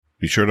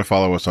Be sure to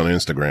follow us on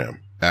Instagram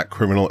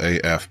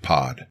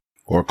 @CriminalAFPod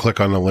or click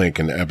on the link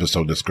in the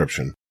episode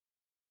description.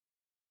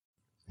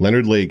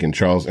 Leonard Lake and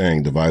Charles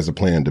Ng devised a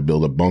plan to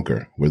build a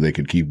bunker where they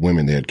could keep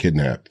women they had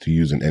kidnapped to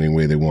use in any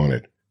way they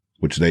wanted,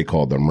 which they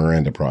called the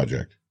Miranda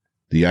Project.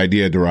 The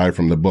idea derived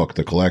from the book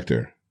The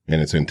Collector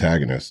and its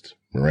antagonist,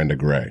 Miranda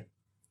Gray.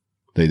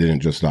 They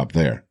didn't just stop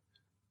there.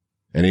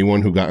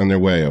 Anyone who got in their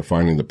way of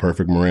finding the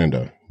perfect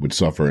Miranda would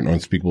suffer an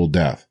unspeakable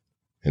death,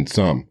 and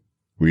some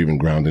were even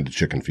ground into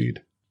chicken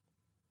feed.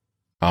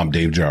 I'm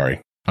Dave Jari.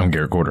 I'm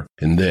Garrett Corder.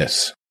 And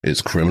this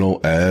is Criminal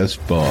as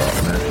Fuck.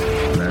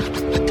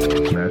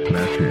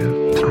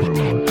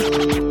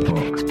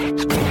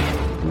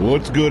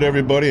 What's good,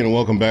 everybody, and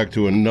welcome back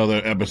to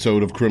another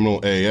episode of Criminal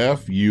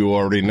AF. You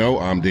already know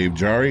I'm Dave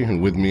Jari,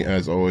 and with me,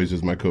 as always,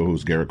 is my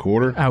co-host Garrett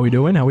Corder. How we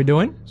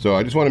doing? So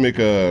I just want to make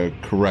a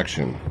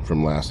correction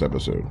from last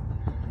episode.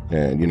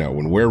 And,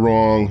 when we're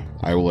wrong,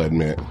 I will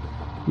admit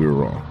we were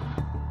wrong.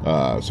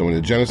 So in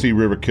the Genesee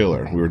River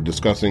Killer, we were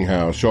discussing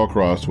how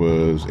Shawcross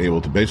was able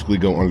to basically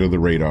go under the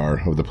radar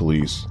of the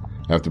police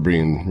after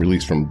being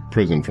released from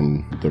prison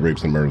from the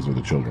rapes and murders of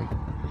the children.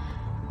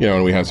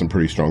 And we had some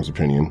pretty strong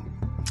opinion.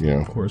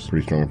 Of course.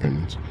 Pretty strong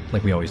opinions.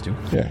 Like we always do.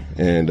 Yeah.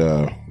 And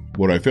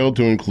what I failed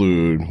to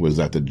include was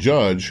that the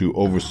judge who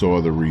oversaw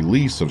the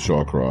release of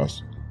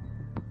Shawcross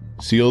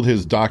sealed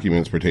his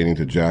documents pertaining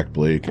to Jack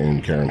Blake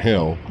and Karen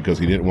Hill because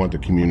he didn't want the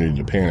community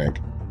to panic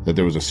that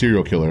there was a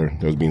serial killer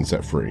that was being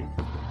set free.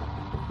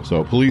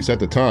 So police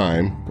at the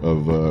time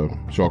of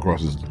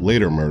Shawcross's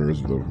later murders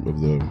of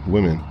the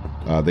women,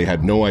 they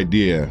had no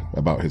idea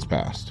about his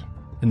past.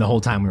 And the whole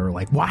time we were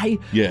like, why?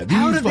 Yeah,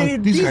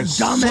 these guys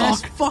dumbass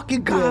suck.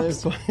 fucking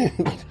cops.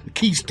 Yeah,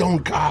 Keystone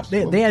cops.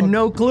 They had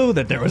no clue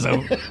that there was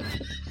a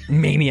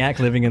maniac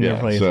living in their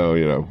place. So,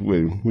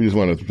 we just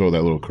wanted to throw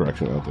that little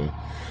correction out there.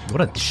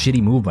 What a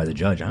shitty move by the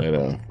judge, huh? I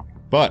know.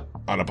 But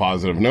on a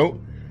positive note,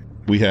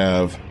 we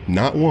have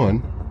not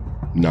one,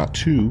 not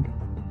two,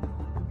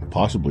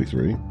 possibly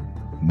three.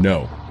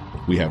 No,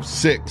 we have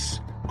 6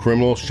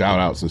 criminal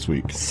shout-outs this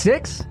week.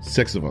 6?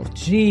 6 of them.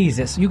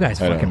 Jesus, you guys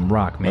fucking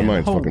rock, man. My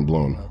mind's fucking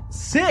blown.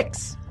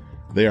 6?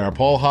 They are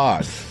Paul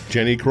Hodge,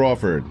 Jenny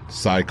Crawford,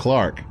 Cy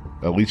Clark,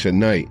 Alicia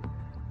Knight,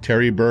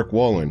 Terry Burke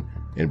Wallen,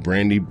 and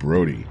Brandy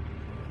Brody.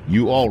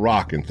 You all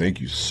rock, and thank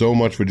you so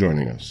much for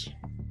joining us.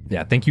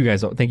 Yeah, thank you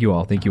guys. Thank you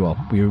all.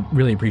 We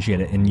really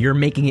appreciate it. And you're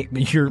making it,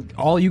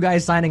 all you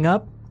guys signing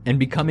up and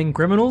becoming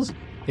criminals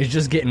is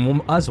just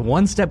getting us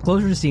one step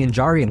closer to seeing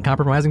Jari in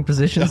compromising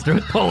positions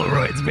through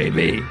Polaroids,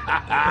 baby.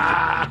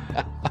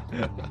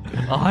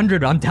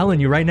 100, I'm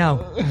telling you right now.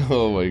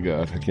 Oh my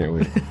God, I can't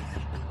wait.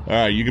 All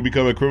right, you can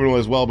become a criminal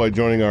as well by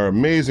joining our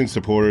amazing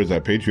supporters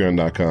at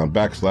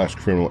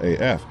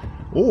patreon.com/criminalaf.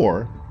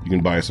 Or you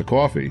can buy us a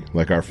coffee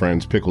like our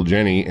friends Pickle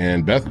Jenny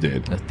and Beth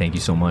did. Thank you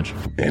so much.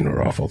 And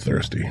we're awful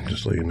thirsty,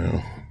 just so you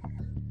know.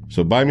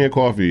 So Buy Me a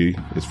Coffee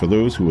is for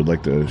those who would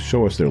like to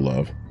show us their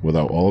love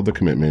without all of the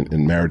commitment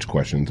and marriage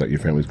questions at your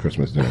family's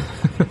Christmas dinner.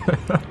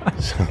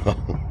 So,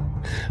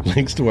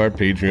 links to our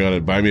Patreon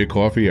and Buy Me a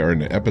Coffee are in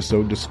the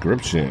episode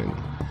description.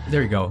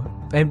 There you go.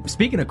 And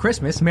speaking of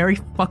Christmas, Merry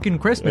fucking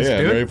Christmas,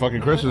 dude. Merry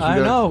fucking Christmas. I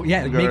know.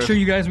 Yeah, make sure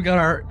you guys, we got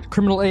our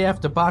Criminal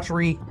AF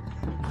debauchery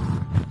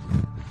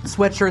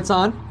sweatshirts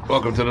on.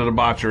 Welcome to the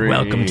debauchery.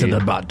 Welcome to the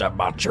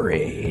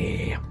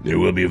debauchery. There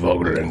will be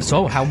vulgar.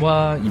 So, how,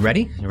 you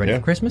ready? You ready for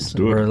Christmas? Let's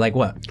do it. We're like,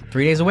 what,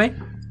 3 days away?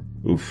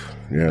 Oof.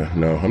 Yeah,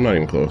 no, I'm not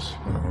even close.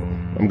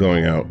 I'm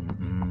going out.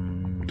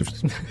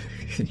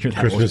 You're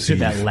Christmas Eve.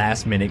 That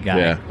last minute guy.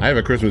 Yeah, I have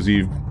a Christmas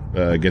Eve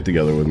get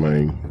together with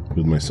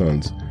my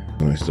sons,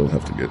 and I still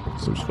have to get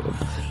some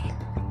stuff.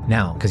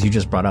 Now, because you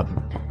just brought up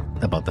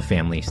about the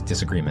family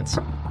disagreements.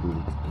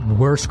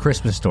 Worst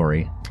Christmas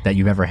story that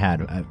you've ever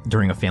had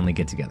during a family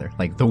get-together?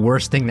 Like, the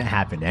worst thing that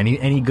happened?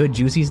 Any good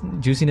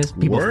juiciness?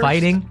 People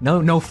fighting?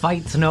 No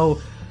fights, no...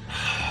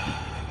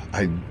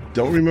 I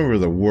don't remember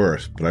the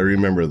worst, but I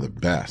remember the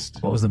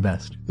best. What was the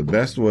best? The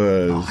best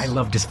was... I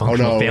love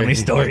dysfunctional family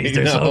stories.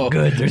 They're so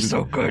good. They're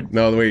so good.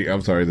 No, wait,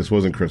 I'm sorry. This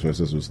wasn't Christmas.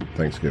 This was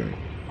Thanksgiving.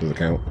 Does it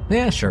count?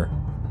 Yeah, sure.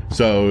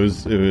 So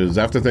it was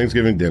after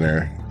Thanksgiving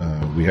dinner.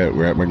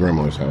 We're at my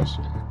grandmother's house,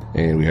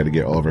 and we had to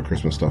get all of our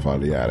Christmas stuff out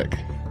of the attic.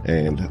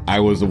 And I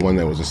was the one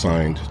that was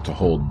assigned to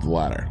hold the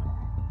ladder.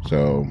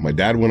 So my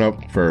dad went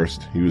up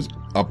first. He was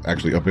up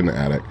in the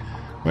attic.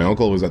 My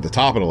uncle was at the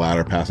top of the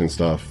ladder passing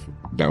stuff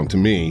down to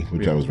me,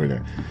 which I was right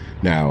there.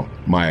 Now,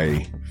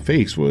 my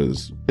face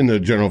was in the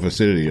general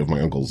vicinity of my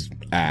uncle's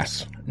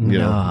ass, standing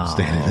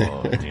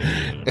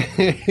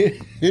there.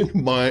 And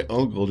my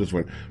uncle just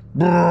went,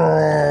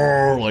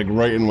 like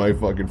right in my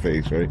fucking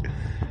face, right?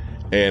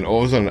 And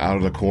all of a sudden, out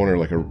of the corner,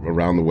 like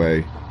around the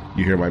way,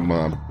 you hear my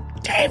mom,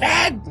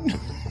 David!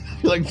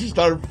 Like, she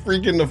started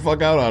freaking the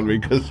fuck out on me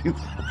because she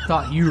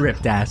thought you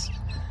ripped ass.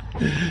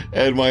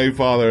 And my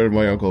father and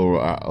my uncle were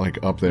like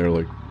up there,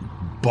 like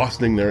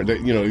busting their,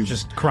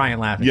 just crying,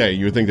 laughing. Yeah,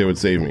 you would think they would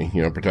save me,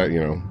 protect,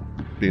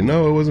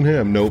 no, it wasn't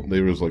him. Nope,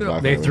 they were just like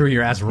laughing. They threw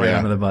your ass right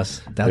under the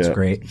bus. That's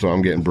great. So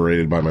I'm getting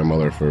berated by my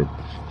mother for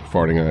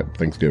farting at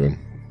Thanksgiving.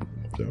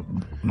 So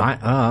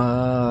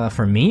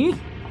For me,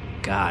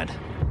 God,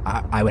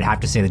 I would have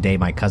to say the day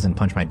my cousin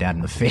punched my dad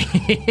in the face.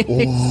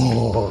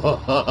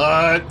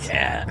 what?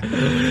 Yeah.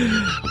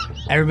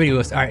 Everybody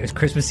was, all right, it was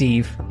Christmas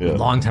Eve, a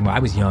long time ago. I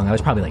was young. I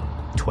was probably like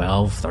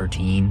 12,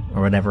 13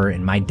 or whatever.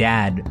 And my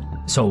dad,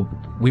 so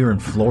we were in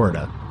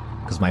Florida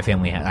because I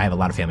have a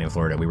lot of family in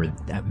Florida. We were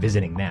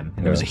visiting them.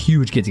 And there was a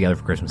huge get together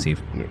for Christmas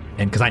Eve. Yeah.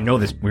 And because I know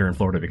this, we were in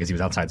Florida because he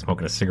was outside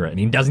smoking a cigarette. And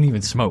he doesn't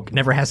even smoke.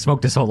 Never has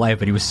smoked his whole life,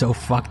 but he was so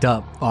fucked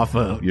up off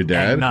of your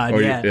dad?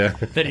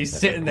 That he's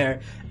sitting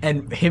there.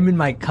 And him and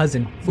my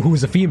cousin, who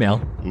was a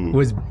female,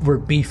 were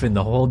beefing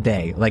the whole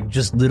day. Like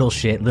just little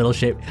shit.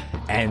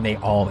 And they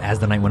all, as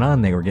the night went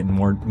on, they were getting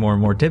more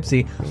and more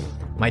tipsy.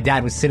 My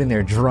dad was sitting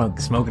there drunk,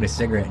 smoking a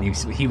cigarette, and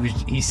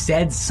he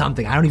said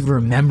something. I don't even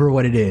remember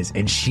what it is,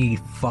 and she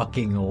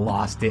fucking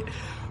lost it.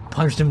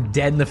 Punched him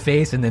dead in the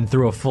face, and then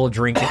threw a full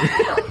drink.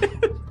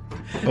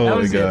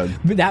 Oh my God!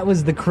 That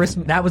was the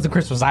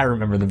Christmas I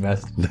remember the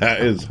best. That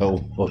is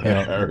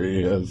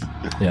hilarious.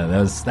 Yeah,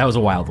 that was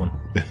a wild one.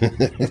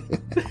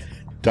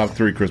 Top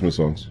 3 Christmas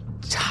songs.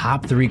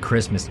 Top 3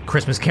 Christmas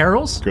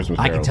carols.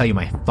 I can tell you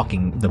I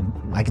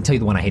can tell you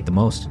the one I hate the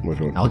most. Which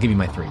one? I'll give you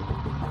my 3.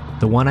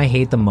 The one I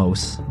hate the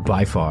most,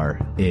 by far,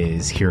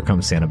 is Here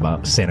Comes Santa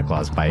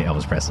Claus by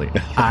Elvis Presley.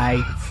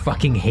 I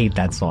fucking hate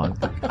that song.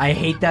 I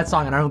hate that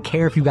song, and I don't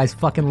care if you guys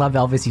fucking love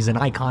Elvis. He's an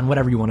icon,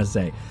 whatever you want to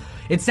say.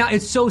 It's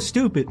so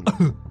stupid.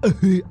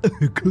 Here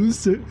comes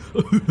Santa.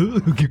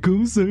 Here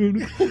comes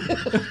Santa.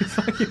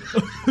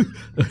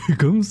 Here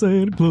comes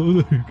Santa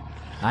Claus.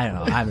 I don't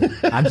know.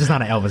 I'm just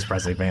not an Elvis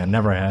Presley fan.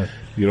 Never have.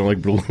 You don't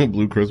like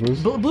Blue Christmas?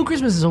 Blue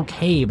Christmas is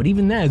okay, but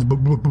even that is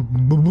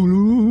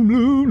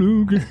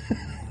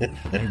I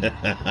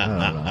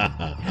don't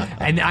know.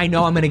 And I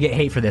know I'm gonna get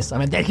hate for this.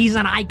 He's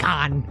an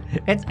icon.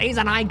 He's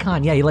an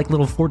icon. Yeah, you like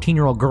little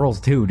 14-year-old girls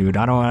too, dude.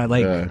 I don't want to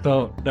like.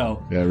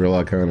 No. Yeah, real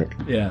iconic.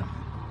 Yeah.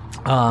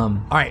 All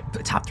right,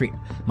 top 3.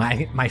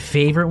 My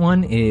favorite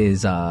one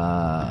is oh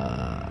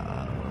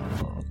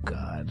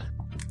God,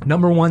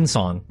 number 1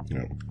 song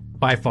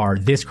by far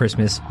this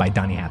Christmas by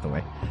Donny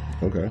Hathaway.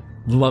 Okay.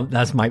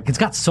 It's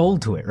got soul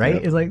to it, right?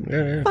 Yep. It's like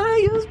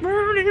fires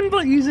burning,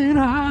 blazing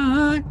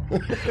high,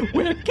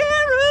 we're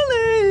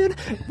caroling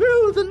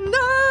through the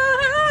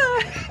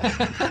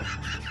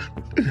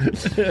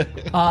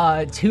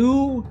night.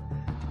 2,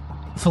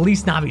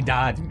 Feliz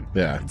Navidad.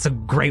 Yeah, it's a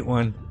great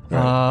one.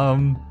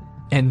 Right.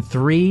 And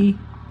 3,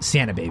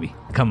 Santa Baby.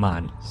 Come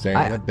on,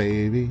 Santa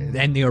Baby,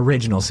 and the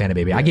original Santa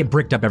Baby. Yeah. I get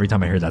bricked up every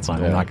time I hear that song.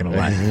 Yeah. I'm not gonna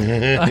lie.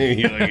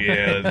 You're like,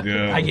 yeah, let's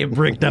go. I get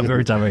bricked up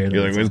every time I hear that.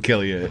 You're like, let's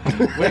kill you.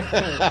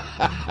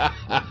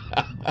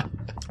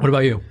 What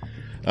about you?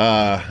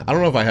 I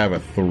don't know if I have a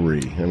 3.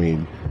 I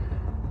mean,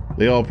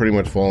 they all pretty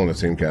much fall in the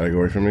same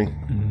category for me.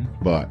 Mm-hmm.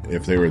 But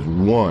if there is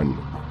one,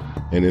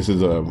 and this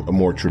is a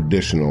more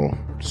traditional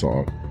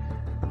song,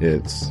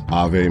 it's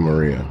Ave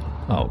Maria.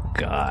 Oh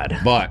God!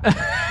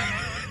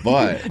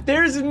 But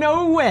there's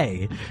no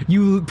way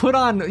you put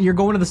on. You're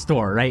going to the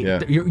store, right?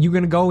 Yeah. You're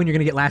gonna go and you're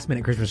gonna get last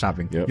minute Christmas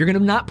shopping. Yep. You're gonna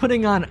not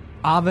putting on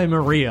Ave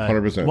Maria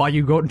 100%. while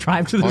you go and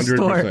drive to the 100%,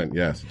 store. 100%,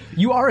 yes.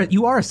 You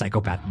are a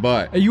psychopath.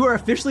 But you are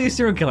officially a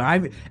serial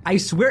killer. I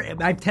swear.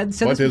 I've said this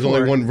before. But there's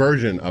only one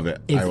version of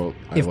it.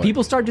 If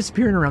people start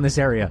disappearing around this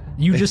area,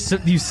 you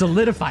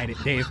solidified it,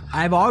 Dave.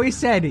 I've always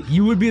said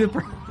you would be the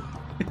person.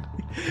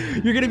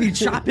 You're gonna be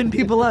chopping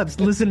people up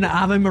listening to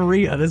Ave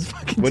Maria. That's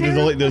fucking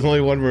terrible. There's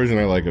only one version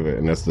I like of it,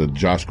 and that's the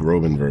Josh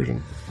Groban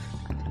version.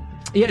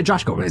 Yeah,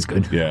 Josh Groban is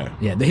good. Yeah.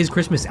 His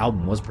Christmas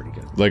album was pretty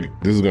good. Like,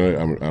 this is gonna,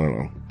 I don't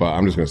know, but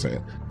I'm just gonna say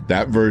it.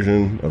 That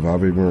version of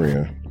Ave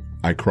Maria,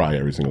 I cry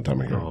every single time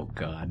I hear it. Oh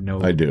God,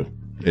 no. I do.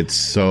 It's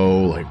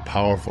so like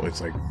powerful.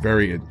 It's like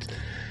it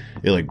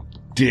like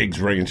digs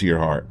right into your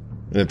heart.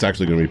 And it's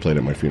actually going to be played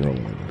at my funeral.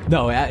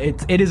 No,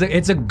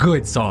 it's a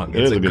good song.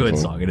 It's a good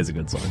song. It is a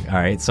good song. All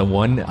right, so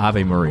 1,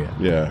 Ave Maria.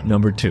 Yeah.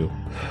 Number 2,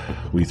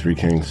 We Three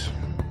Kings.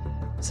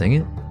 Sing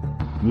it.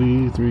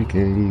 We Three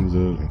Kings.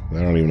 I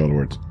don't even know the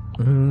words.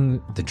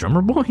 The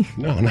Drummer Boy?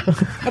 No, not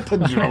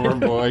the Drummer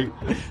Boy.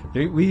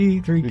 We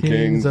Three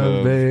Kings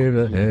of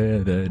baby.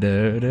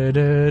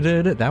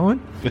 That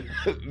one?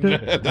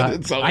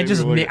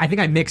 I think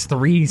I mixed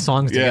 3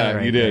 songs together.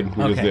 Yeah, you did.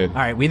 You just did. All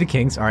right, We the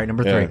Kings. All right,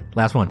 number 3.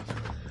 Last one.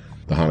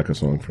 The Hanukkah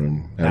song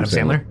from Adam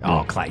Sandler?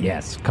 Oh,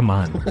 yes. Come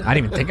on. I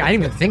didn't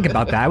even think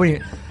about that.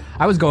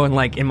 I was going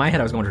like in my head.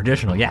 I was going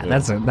traditional. Yeah.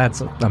 That's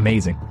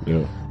amazing.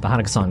 Yeah. The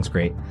Hanukkah song's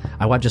great.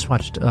 I just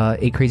watched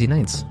 8 Crazy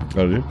Nights.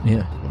 Oh, did you?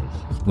 Yeah.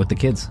 With the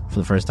kids for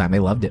the first time. They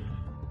loved it.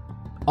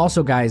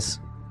 Also, guys,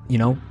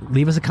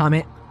 leave us a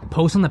comment.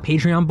 Post on the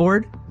Patreon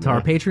board to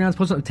our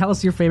Patreons. Tell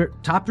us your favorite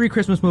top 3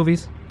 Christmas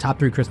movies, top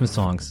 3 Christmas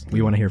songs.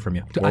 We want to hear from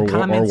you.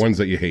 Or ones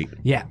that you hate.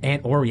 Yeah,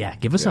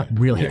 give us a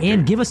real hit.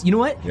 And give us, you know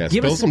what? Yeah,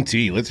 give spill us some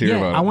tea. Let's hear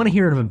about it. I want to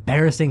hear an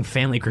embarrassing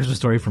family Christmas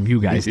story from you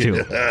guys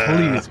too.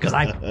 Please, because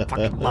I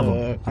fucking love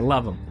them. I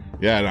love them.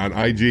 Yeah, on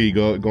IG,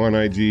 go on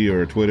IG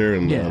or Twitter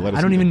and let us.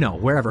 I don't even know.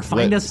 Wherever,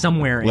 find us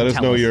somewhere. Let us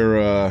know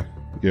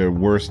your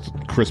worst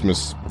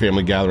Christmas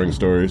family gathering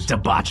stories.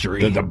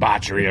 Debauchery. The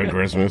debauchery of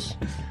Christmas.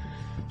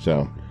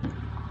 So,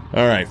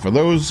 All right, for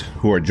those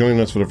who are joining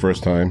us for the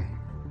first time,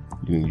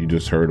 you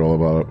just heard all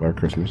about our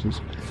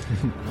Christmases.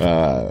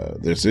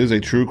 This is a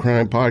true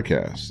crime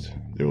podcast.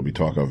 There will be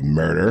talk of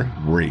murder,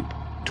 rape,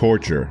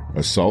 torture,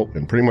 assault,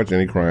 and pretty much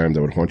any crime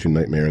that would haunt you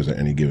nightmares at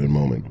any given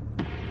moment.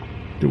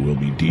 There will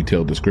be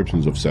detailed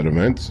descriptions of said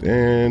events,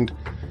 and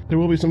there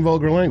will be some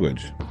vulgar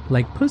language.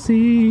 Like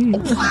pussy.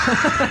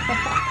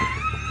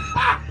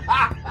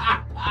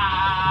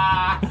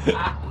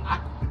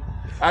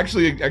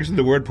 Actually,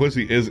 the word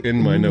pussy is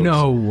in my notes.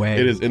 No way.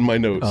 It is in my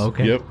notes. Oh,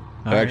 okay. Yep.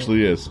 All It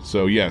actually is.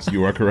 So, yes,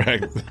 you are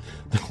correct.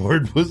 The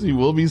word pussy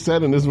will be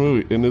said in this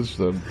movie.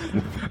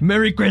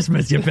 Merry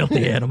Christmas, you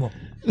filthy animal.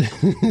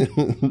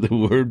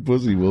 The word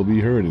pussy will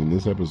be heard in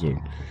this episode.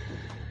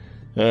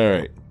 All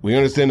right. We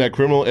understand that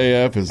Criminal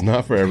AF is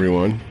not for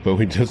everyone, but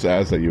we just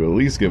ask that you at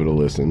least give it a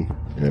listen.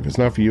 And if it's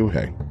not for you,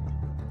 hey.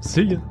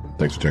 See ya.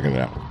 Thanks for checking it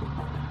out.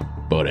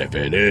 But if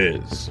it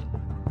is,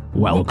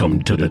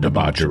 Welcome to the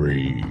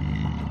debauchery.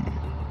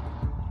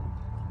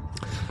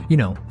 You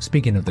know,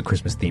 speaking of the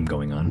Christmas theme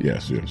going on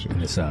Yes. in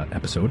this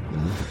episode,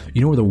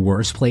 you know where the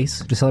worst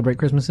place to celebrate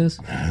Christmas is?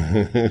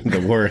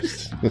 The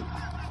worst.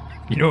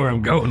 You know where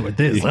I'm going with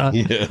this, huh?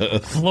 Yeah.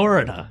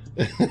 Florida.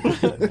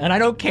 And I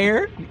don't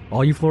care,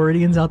 all you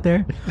Floridians out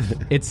there.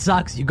 It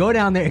sucks. You go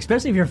down there,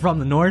 especially if you're from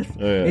the north.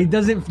 Oh, yeah. It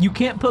doesn't. You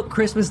can't put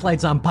Christmas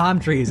lights on palm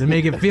trees and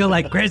make it feel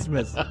like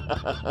Christmas.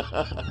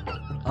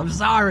 I'm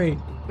sorry.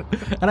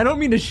 And I don't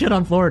mean to shit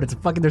on Florida. It's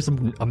fucking. There's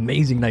some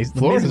amazing nice.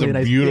 Florida's amazingly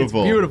nice,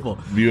 beautiful. It's beautiful.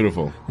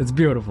 Beautiful. It's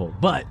beautiful.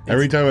 But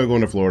Every time I go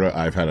into Florida,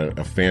 I've had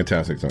a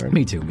fantastic time.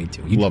 me too. Love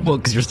it. Well,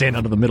 because you're staying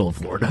out of the middle of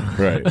Florida.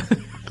 Right.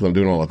 Because I'm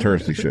doing all the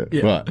touristy shit.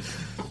 Yeah.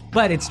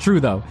 But it's true,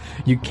 though.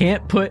 You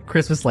can't put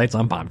Christmas lights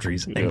on palm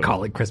trees and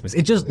call it Christmas.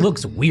 It just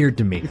looks weird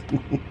to me.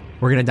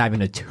 We're going to dive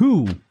into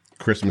two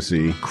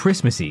Christmassy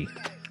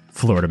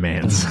Florida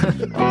mans.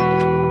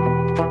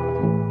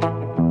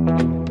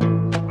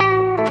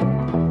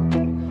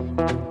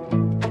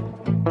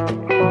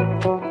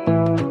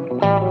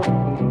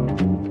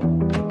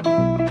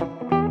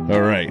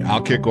 All right.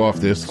 I'll kick off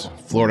this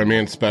Florida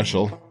Man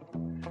special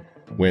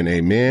when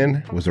a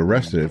man was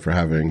arrested for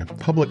having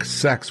public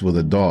sex with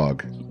a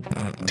dog,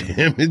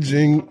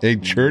 damaging a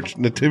church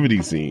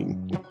nativity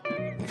scene.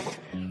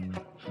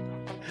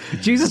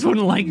 Jesus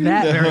wouldn't like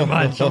that very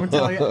much, I'm gonna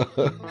tell you.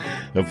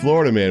 A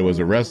Florida man was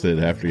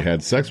arrested after he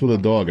had sex with a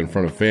dog in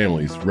front of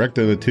families, wrecked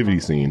a nativity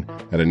scene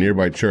at a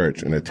nearby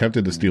church, and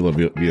attempted to steal a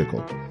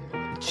vehicle.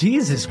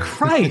 Jesus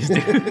Christ,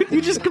 dude.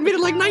 You just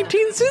committed like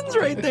 19 sins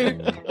right there.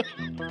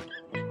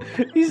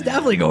 He's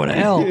definitely going to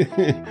hell.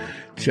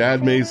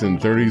 Chad Mason,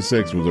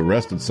 36, was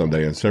arrested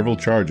Sunday on several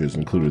charges,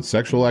 included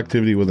sexual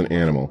activity with an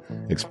animal,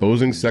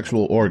 exposing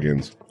sexual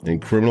organs,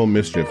 and criminal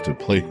mischief to a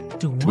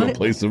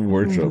place of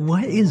worship.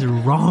 What is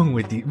wrong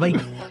with you? Like,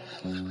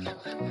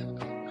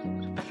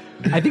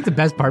 I think the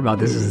best part about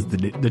this is the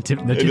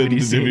nativity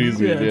scene.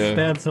 Yeah.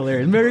 That's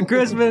hilarious. Merry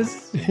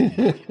Christmas.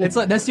 It's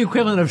like that's the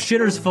equivalent of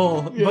Shitter's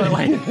Full, but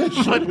like,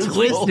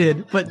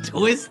 but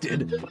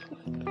twisted.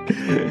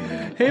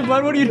 Hey,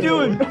 bud, what are you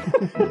doing?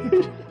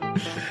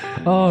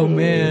 Oh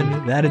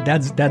man,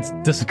 that's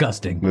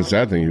disgusting. The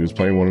sad thing, he was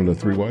playing one of the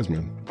three wise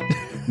men.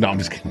 No, I'm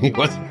just kidding. He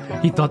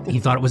wasn't. He thought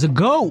it was a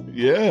goat.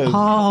 Yes.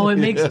 Oh, it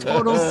makes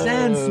total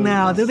sense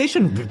now. They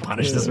shouldn't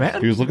punish this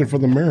man. He was looking for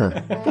the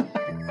mirror.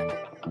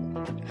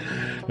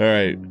 All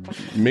right.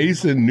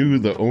 Mason knew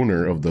the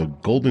owner of the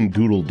Golden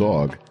Doodle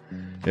dog.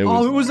 It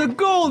was a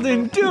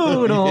golden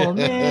doodle,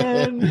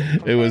 man.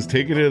 It was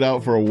taking it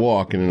out for a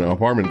walk in an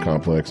apartment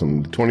complex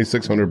on the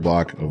 2600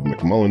 block of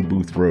McMullen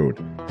Booth Road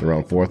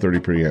around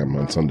 4:30 p.m.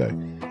 on Sunday.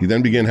 He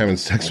then began having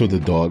sex with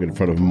the dog in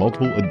front of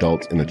multiple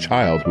adults and a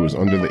child who was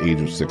under the age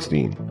of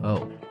 16. Oh.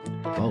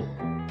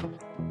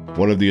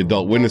 One of the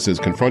adult witnesses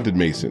confronted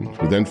Mason,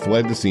 who then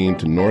fled the scene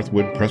to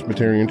Northwood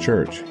Presbyterian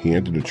Church. He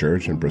entered the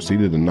church and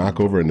proceeded to knock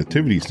over a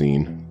nativity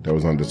scene that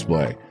was on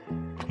display.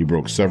 He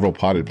broke several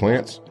potted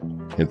plants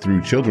and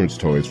threw children's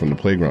toys from the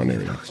playground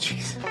area. Oh,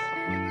 jeez.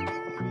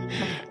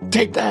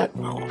 Take that!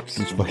 Oh,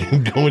 just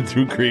fucking going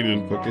through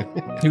creating fucking.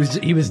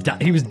 He was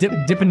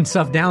dipping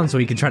stuff down so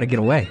he could try to get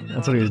away.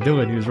 That's what he was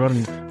doing. He was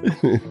running.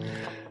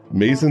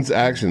 Mason's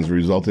actions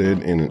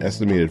resulted in an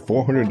estimated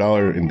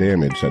 $400 in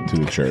damage to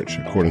the church,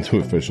 according to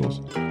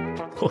officials.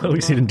 Well, at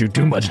least he didn't do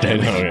too much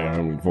damage. Oh yeah,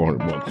 I mean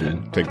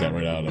 $400. Take that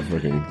right out of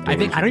freaking. I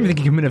don't even think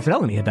he committed a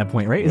felony at that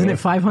point, right? Isn't it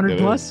 500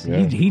 plus?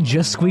 Yeah. He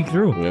just squeaked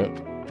through. Yeah.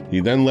 He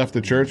then left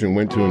the church and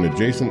went to an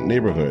adjacent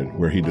neighborhood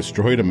where he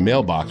destroyed a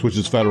mailbox, which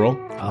is federal.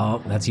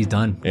 Oh, he's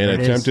done. And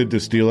attempted to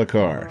steal a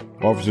car.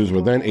 Officers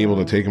were then able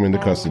to take him into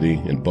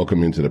custody and book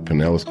him into the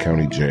Pinellas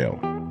County Jail.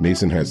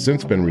 Mason has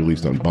since been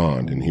released on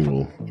bond, and he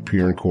will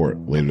appear in court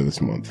later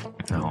this month.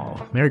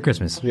 Oh, Merry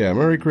Christmas. Yeah,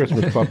 Merry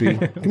Christmas, puppy.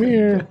 Come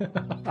here.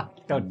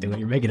 Don't do it.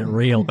 You're making it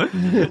real.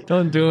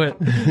 Don't do it.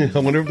 I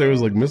wonder if there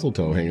was like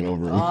mistletoe hanging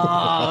over him.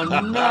 Oh,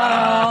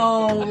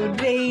 no.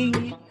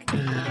 Dang.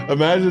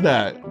 Imagine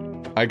that.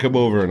 I come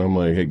over and I'm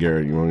like, hey,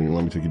 Garrett, you want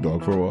me to take your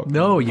dog for a walk?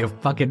 No, you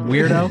fucking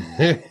weirdo.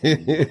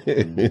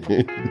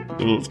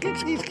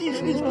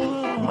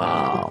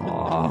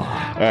 All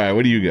right,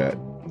 what do you got?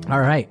 All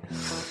right.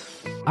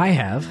 I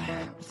have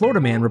Florida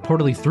man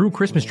reportedly threw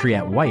Christmas tree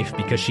at wife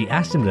because she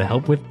asked him to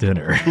help with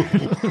dinner.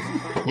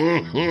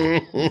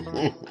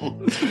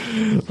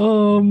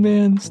 Oh,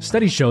 man.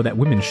 Studies show that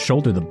women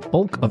shoulder the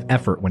bulk of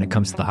effort when it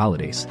comes to the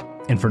holidays.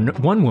 And for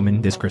one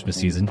woman this Christmas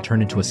season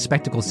turned into a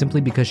spectacle simply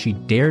because she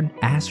dared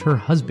ask her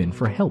husband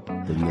for help.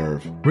 The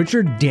nerve.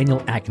 Richard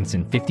Daniel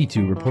Atkinson,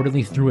 52,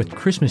 reportedly threw a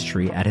Christmas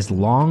tree at his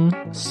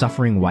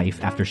long-suffering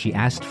wife after she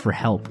asked for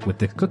help with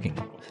the cooking.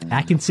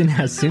 Atkinson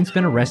has since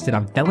been arrested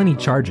on felony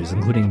charges,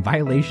 including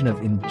violation of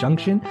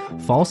injunction,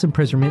 false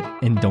imprisonment,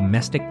 and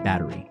domestic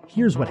battery.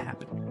 Here's what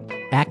happened.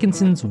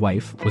 Atkinson's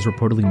wife was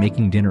reportedly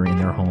making dinner in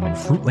their home in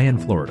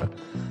Fruitland, Florida.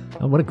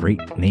 Oh, what a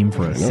great name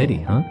for a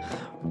city, huh?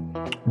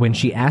 When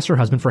she asked her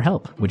husband for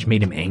help, which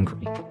made him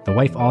angry. The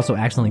wife also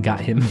accidentally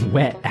got him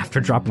wet after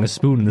dropping a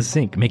spoon in the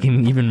sink, making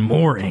him even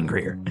more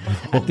angrier.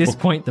 At this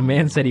point, the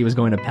man said he was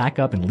going to pack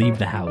up and leave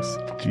the house.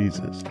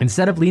 Jesus.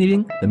 Instead of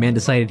leaving, the man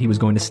decided he was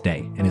going to stay,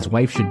 and his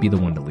wife should be the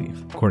one to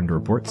leave. According to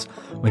reports,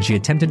 when she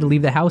attempted to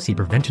leave the house, he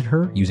prevented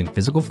her using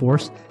physical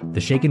force.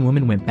 The shaken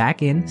woman went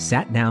back in,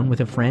 sat down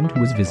with a friend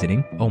who was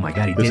visiting. Oh my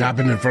God, he did. This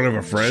happened in front of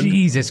a friend?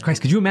 Jesus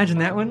Christ, could you imagine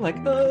that one? Like,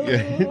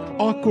 Yeah.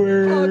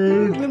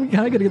 Awkward.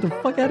 I gotta get the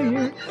fuck out of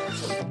here.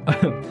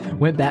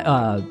 Went back.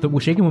 The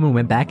shaken woman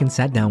went back and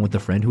sat down with the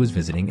friend who was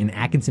visiting, and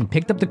Atkinson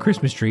picked up the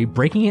Christmas tree,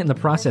 breaking it in the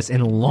process,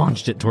 and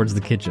launched it towards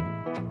the kitchen.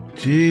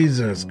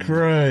 Jesus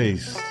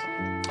Christ.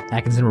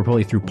 Atkinson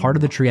reportedly threw part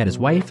of the tree at his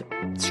wife,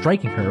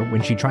 striking her.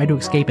 When she tried to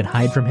escape and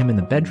hide from him in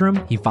the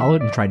bedroom, he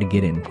followed and tried to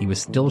get in. He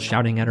was still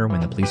shouting at her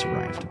when the police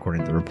arrived,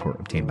 according to the report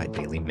obtained by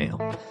Daily Mail.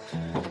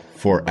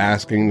 For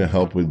asking to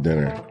help with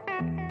dinner.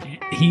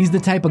 He's the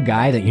type of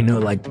guy that, you know,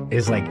 like,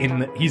 is like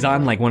he's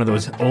on like one of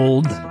those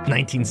old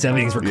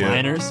 1970s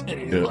recliners. Yeah.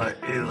 And he's Yeah.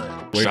 like,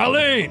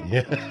 Charlene!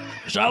 Yeah.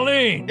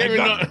 Charlene!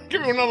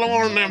 Give me another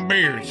one of them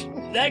beers.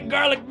 That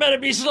garlic better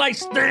be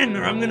sliced thin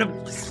or I'm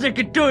gonna stick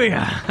it to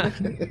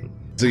you.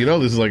 So you know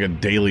this is like a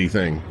daily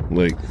thing.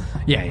 Like,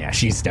 Yeah,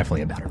 she's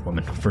definitely a battered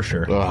woman, for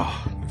sure.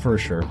 ugh. For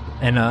sure.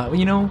 And,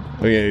 you know,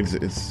 Oh, yeah,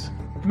 it's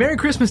Merry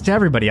Christmas to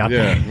everybody out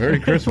there. yeah, Merry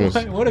Christmas.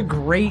 What a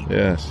great,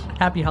 Yes.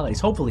 happy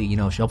holidays. Hopefully, you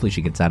know,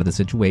 she gets out of the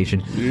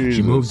situation. Jesus.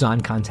 She moves on,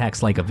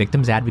 contacts like a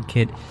victim's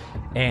advocate,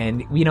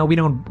 and you know, we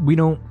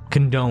don't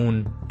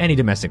condone any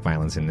domestic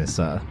violence in this.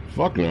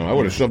 Fuck no. I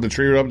would have shoved the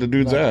tree up the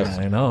dude's ass.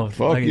 I know.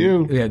 Fuck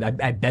you. Yeah,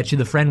 I bet you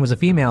the friend was a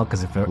female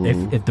because if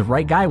the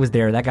right guy was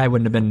there, that guy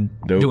wouldn't have been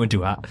Nope. doing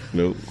too hot.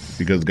 Nope.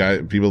 Because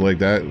people like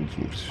that,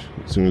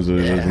 as soon as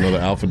there's another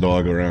alpha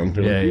dog around,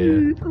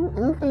 they're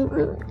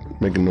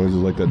like, making noises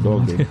like that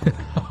dog did.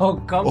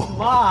 Oh, come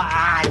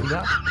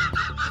on.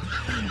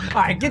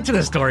 All right, get to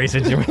the story,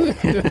 since you're...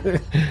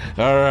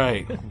 All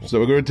right. So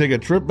we're going to take a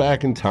trip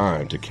back in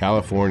time to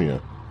California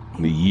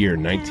in the year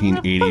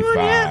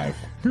 1985.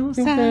 No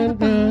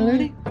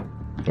Saturday.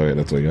 Oh, yeah,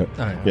 that's all you got?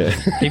 All right, Yeah.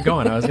 keep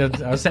going. I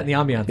was setting the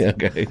ambiance. Yeah,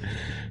 okay.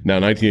 Now,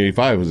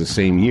 1985 was the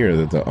same year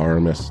that the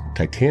RMS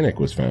Titanic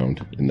was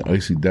found in the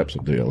icy depths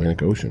of the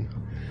Atlantic Ocean,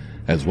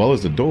 as well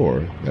as the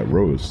door that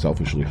Rose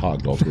selfishly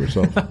hogged all to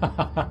herself.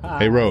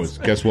 Hey, Rose,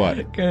 guess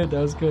what? Good, that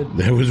was good.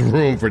 There was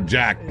room for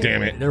Jack,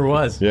 damn it. There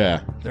was.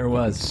 Yeah, There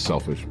was.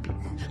 selfish.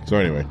 So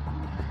anyway,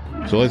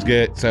 let's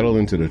get settled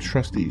into the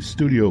trusty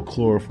studio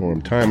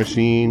chloroform time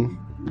machine.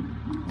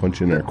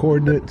 Punch in our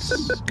coordinates,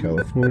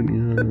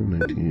 California,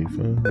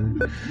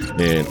 1985,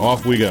 and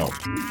off we go.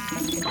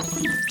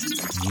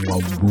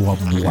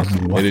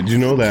 And did you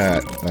know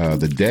that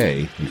the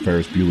day in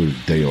Ferris Bueller's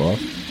Day Off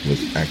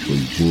was actually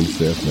June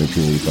 5th,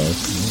 1985?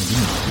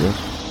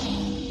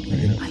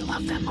 Yes. I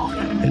love that movie.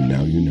 And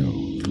now you know.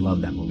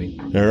 Love that movie.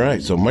 All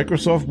right, so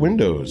Microsoft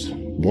Windows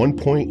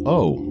 1.0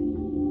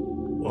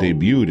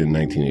 debuted in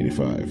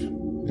 1985,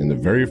 and the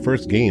very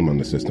first game on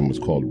the system was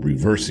called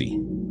Reversi,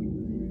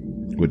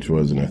 which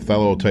was an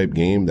Othello-type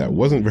game that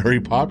wasn't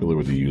very popular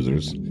with the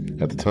users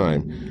at the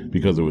time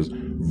because it was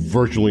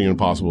virtually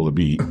impossible to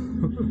beat.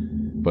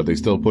 But they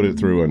still put it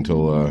through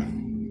until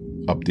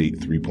update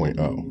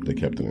 3.0. They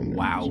kept it in there.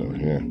 Wow. So,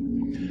 yeah.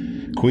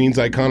 Queen's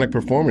iconic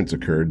performance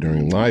occurred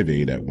during Live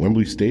Aid at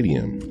Wembley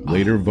Stadium,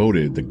 later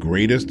voted the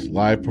greatest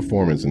live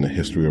performance in the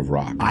history of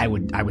rock. I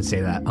would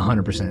say that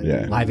 100%.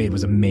 Yeah. Live Aid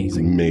was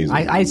amazing. Amazing.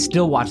 I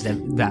still watch that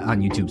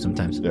on YouTube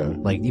sometimes. Yeah.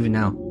 Like even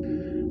now.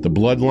 The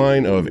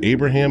bloodline of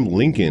Abraham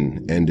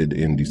Lincoln ended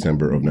in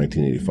December of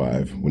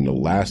 1985 when the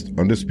last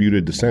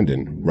undisputed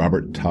descendant,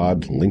 Robert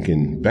Todd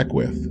Lincoln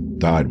Beckwith,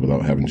 died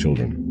without having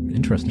children.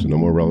 Interesting. So no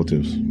more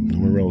relatives. No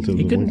more relatives.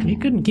 He of couldn't. Lincoln. He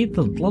couldn't keep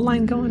the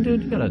bloodline going,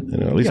 dude. You gotta.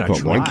 At least you gotta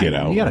put one try. kid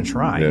out. You gotta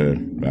try. Yeah, I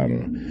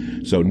don't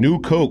know. So New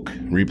Coke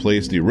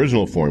replaced the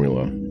original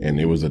formula, and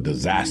it was a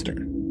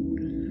disaster.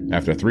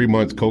 After 3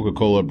 months,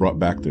 Coca-Cola brought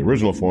back the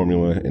original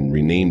formula and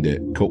renamed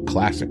it Coke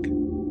Classic,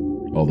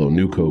 although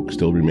New Coke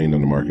still remained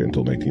on the market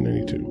until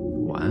 1992.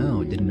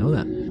 Wow, didn't know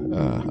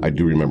that. I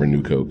do remember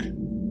New Coke,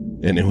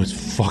 and it was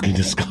fucking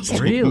disgusting.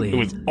 Really? It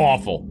was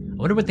awful. I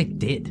wonder what they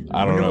did.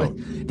 I don't know.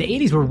 The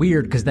 80s were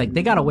weird because they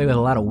got away with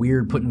a lot of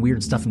putting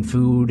weird stuff in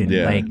food and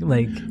Yeah.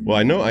 like. Well,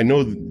 I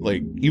know,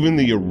 like even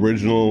the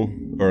original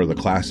or the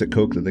classic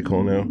Coke that they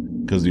call now,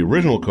 because the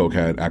original Coke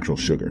had actual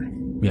sugar,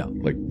 Yeah.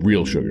 like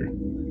real sugar.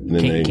 And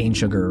then Cane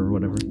sugar or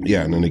whatever.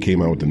 Yeah, and then they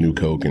came out with the new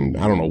Coke, and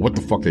I don't know what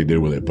the fuck they did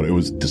with it, but it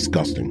was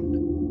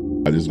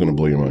disgusting. This is going to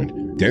blow your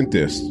mind.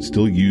 Dentists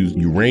still use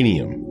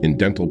uranium in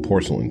dental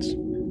porcelains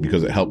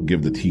because it helped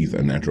give the teeth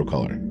a natural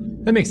color.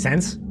 That makes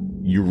sense.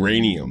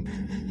 Uranium.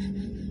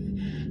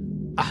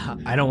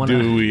 I don't want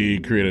to... Do we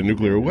create a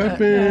nuclear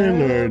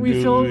weapon, or we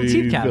do fill we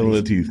teeth fill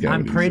the cavities. teeth cavities?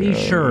 I'm pretty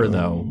sure,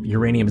 though,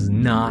 uranium is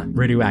not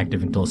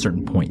radioactive until a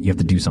certain point. You have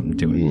to do something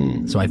to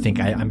it. So I think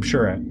I'm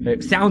sure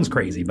it sounds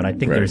crazy, but I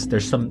think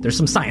there's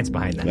some science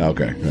behind that.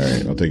 Okay, all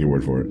right, I'll take your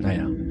word for it. I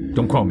know.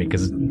 Don't quote me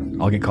because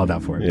I'll get called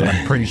out for it. But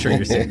I'm pretty sure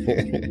you're safe.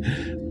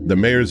 The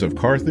mayors of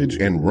Carthage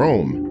and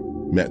Rome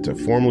met to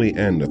formally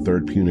end the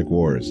Third Punic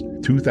Wars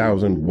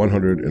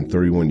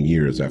 2,131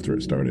 years after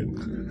it started.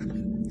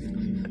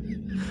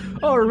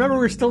 Oh, remember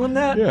we're still in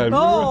that? Yeah.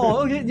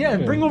 Oh, okay, yeah.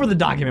 Bring over the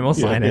document. We'll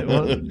sign it.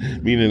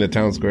 Meeting in the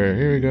town square.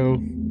 Here we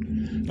go.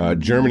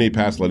 Germany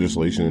passed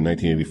legislation in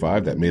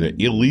 1985 that made it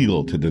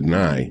illegal to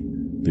deny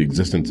the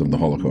existence of the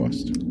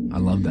Holocaust. I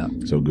love that.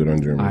 So good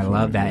on Germany. I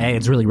love that. Hey,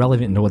 it's really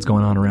relevant to what's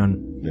going on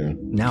around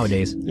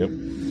nowadays. Yep.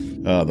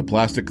 The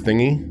plastic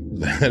thingy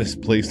that is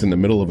placed in the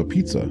middle of a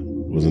pizza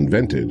was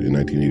invented in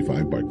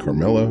 1985 by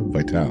Carmela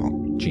Vital.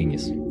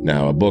 Genius.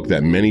 Now, a book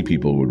that many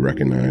people would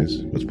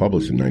recognize was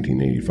published in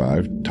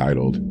 1985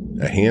 titled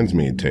A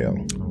Handmaid's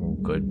Tale. Oh,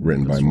 good.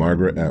 Written by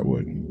Margaret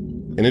Atwood.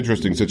 An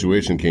interesting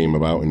situation came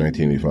about in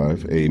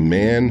 1985. A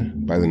man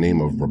by the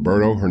name of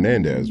Roberto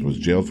Hernandez was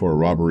jailed for a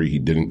robbery he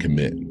didn't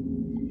commit.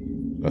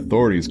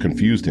 Authorities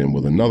confused him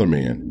with another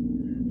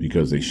man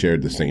because they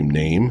shared the same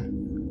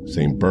name,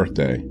 same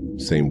birthday,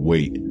 same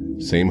weight,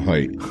 same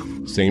height,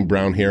 same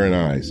brown hair and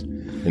eyes,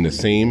 and the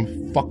same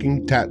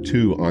fucking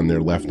tattoo on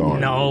their left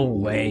arm. No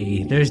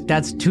way.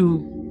 That's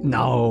too...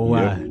 No.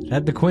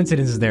 Yep. The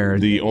coincidence is there.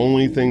 The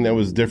only thing that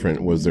was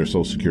different was their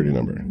social security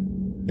number.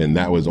 And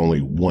that was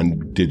only one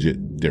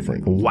digit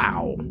different.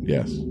 Wow.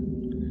 Yes.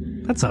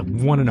 That's a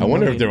 1 in a million. I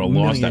wonder if they were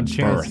lost at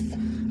chance. birth.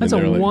 That's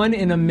a 1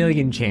 in a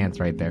million chance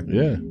right there.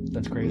 Yeah.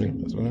 That's crazy. Yeah,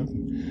 that's what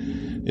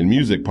happened. In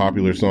music,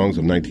 popular songs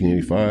of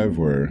 1985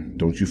 were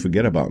Don't You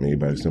Forget About Me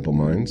by Simple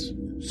Minds.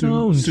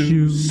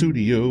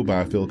 Studio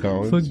by Phil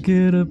Collins.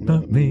 Forget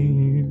about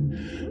me.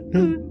 I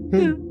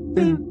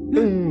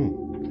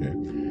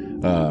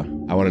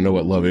Want to Know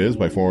What Love Is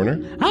by Foreigner.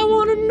 I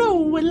want to know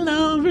what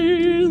love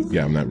is.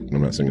 Yeah, I'm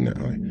not singing that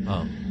high.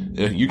 Oh.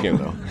 You can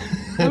though.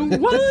 I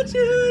want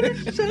you to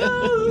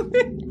show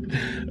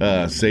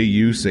me. Say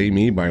You, Say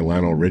Me by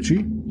Lionel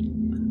Richie.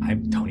 I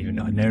don't even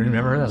know. I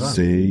never heard that song.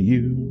 Say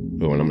You.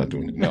 Oh, and I'm not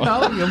doing it. No.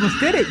 Oh, you almost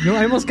did it.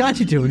 I almost got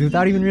you to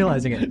without even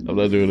realizing it. I'm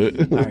not doing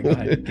it. All right, go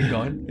ahead. Keep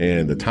going.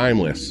 And The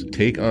Timeless,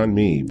 Take On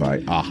Me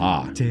by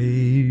Aha.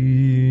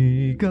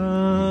 Take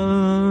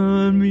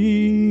on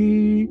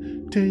me.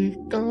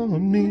 Take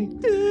on me.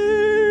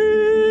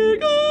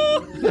 Take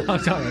on... I'm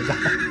sorry.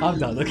 I'm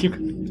done. Let's keep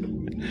going.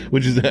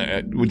 Which is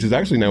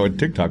actually now a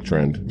TikTok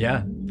trend.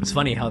 Yeah. It's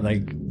funny how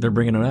they're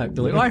bringing it up.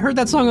 They're like, oh, I heard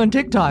that song on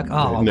TikTok.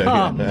 Oh,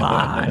 come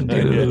on,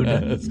 dude.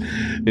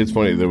 It's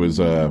funny. There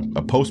was a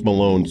Post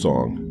Malone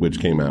song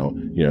which came out.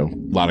 You know,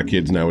 a lot of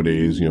kids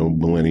nowadays, you know,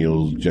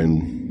 millennials,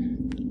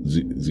 Gen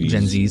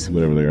Zs,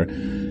 whatever they are.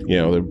 You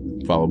know,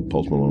 they follow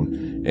Post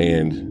Malone,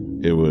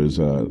 and it was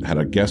had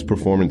a guest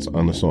performance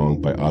on the song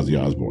by Ozzy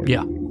Osbourne.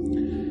 Yeah.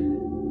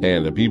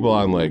 And the people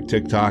on like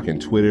TikTok and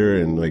Twitter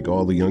and like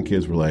all the young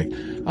kids were like,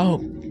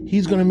 oh,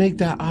 he's going to make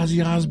that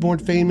Ozzy Osbourne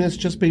famous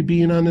just by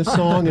being on this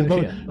song. And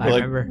yeah, I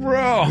remember.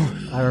 Bro.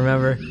 I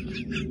remember.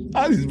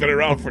 Ozzy's been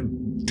around for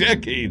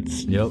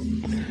decades. Yep.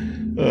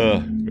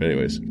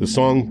 Anyways, the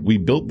song We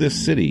Built This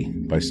City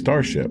by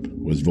Starship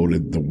was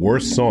voted the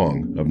worst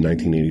song of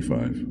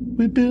 1985.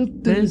 We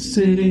built this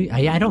city.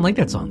 I don't like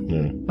that song.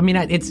 Yeah. I mean,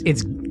 it's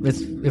if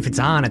it's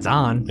on, it's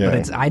on. Yeah. But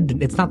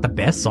it's not the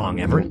best song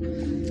ever.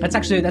 That's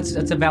actually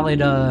that's a valid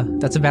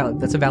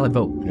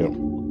vote. Yeah.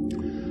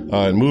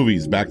 In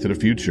movies, Back to the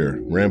Future,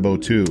 Rambo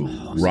 2,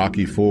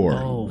 Rocky 4,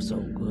 oh, so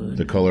good.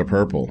 The Color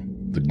Purple,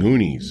 The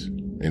Goonies,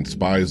 and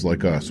Spies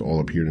Like Us all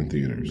appeared in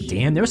theaters.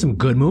 Damn, there were some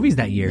good movies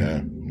that year.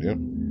 Yeah, yep.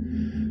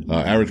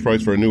 Average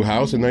price for a new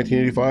house in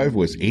 1985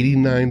 was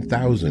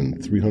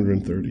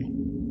 $89,330.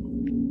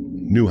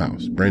 New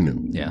house, brand new.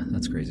 Yeah,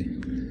 that's crazy.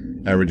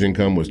 Average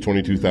income was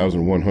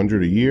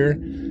 $22,100 a year.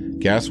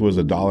 Gas was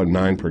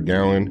 $1.09 per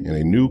gallon, and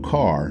a new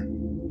car,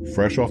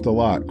 fresh off the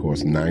lot,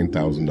 cost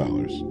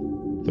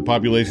 $9,000. The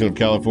population of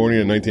California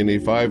in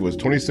 1985 was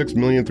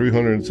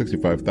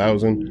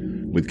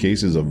 26,365,000, with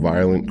cases of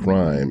violent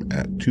crime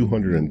at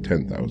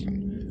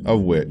 210,000,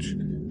 of which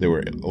there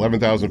were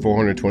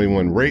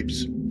 11,421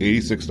 rapes,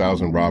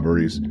 86,000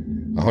 robberies,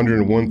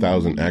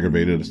 101,000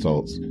 aggravated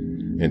assaults,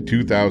 and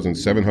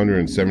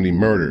 2,770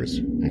 murders,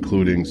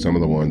 including some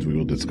of the ones we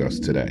will discuss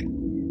today.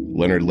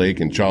 Leonard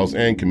Lake and Charles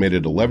Ng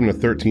committed 11 to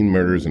 13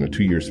 murders in a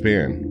 2-year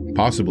span,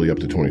 possibly up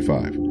to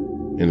 25,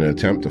 in an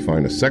attempt to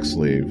find a sex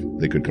slave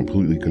they could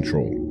completely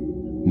control.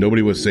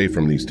 Nobody was safe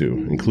from these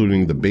two,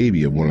 including the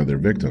baby of one of their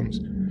victims,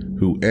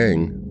 who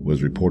Ng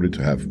was reported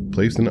to have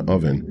placed in the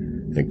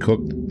oven and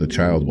cooked the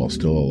child while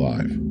still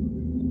alive.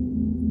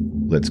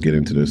 Let's get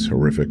into this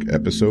horrific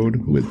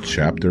episode with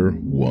Chapter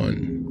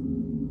 1.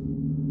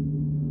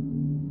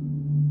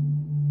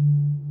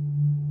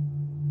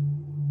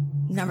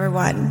 Number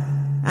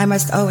 1. I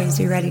must always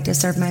be ready to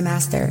serve my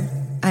master.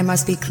 I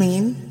must be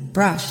clean,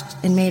 brushed,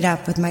 and made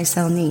up with my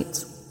cell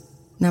needs.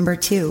 Number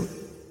 2.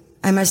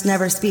 I must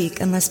never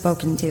speak unless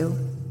spoken to.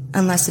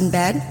 Unless in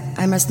bed,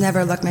 I must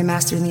never look my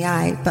master in the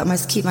eye, but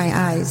must keep my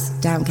eyes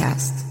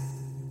downcast.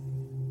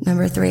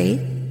 Number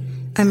 3.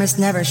 I must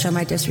never show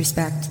my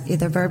disrespect,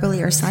 either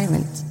verbally or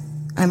silent.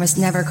 I must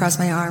never cross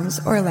my arms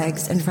or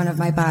legs in front of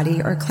my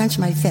body or clench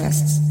my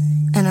fists,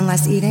 and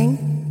unless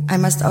eating, I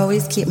must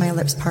always keep my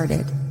lips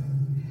parted.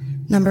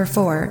 Number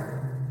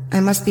 4.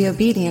 I must be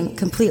obedient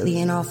completely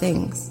in all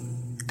things.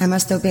 I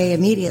must obey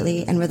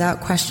immediately and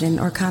without question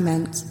or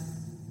comment.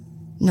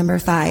 Number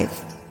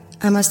 5.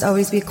 I must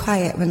always be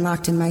quiet when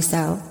locked in my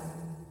cell.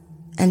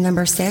 And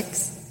number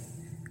 6.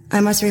 I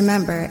must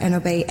remember and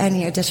obey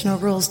any additional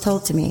rules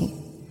told to me.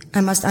 I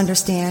must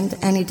understand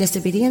any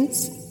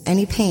disobedience,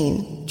 any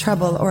pain,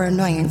 trouble, or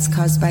annoyance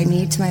caused by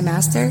me to my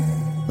master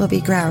will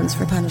be grounds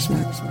for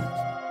punishment.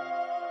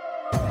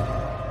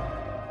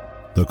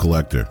 The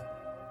Collector,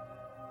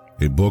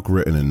 a book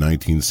written in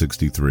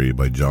 1963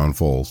 by John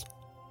Fowles,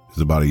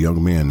 is about a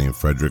young man named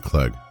Frederick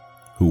Clegg,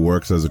 who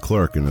works as a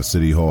clerk in a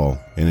city hall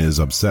and is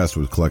obsessed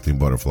with collecting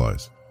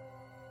butterflies.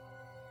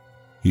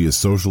 He is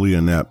socially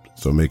inept,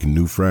 so making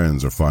new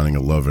friends or finding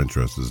a love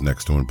interest is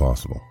next to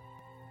impossible.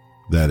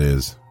 That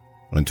is,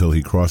 until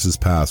he crosses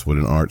paths with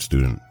an art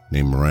student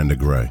named Miranda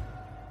Gray.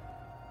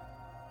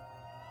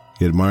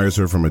 He admires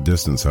her from a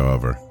distance,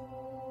 however,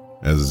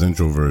 as his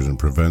introversion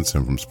prevents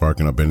him from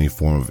sparking up any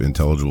form of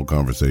intelligible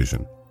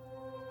conversation.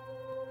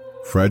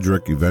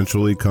 Frederick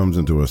eventually comes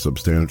into a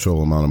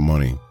substantial amount of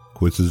money,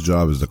 quits his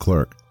job as a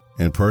clerk,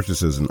 and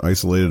purchases an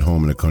isolated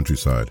home in the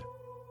countryside.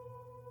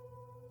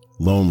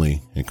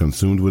 Lonely and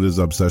consumed with his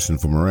obsession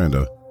for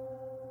Miranda,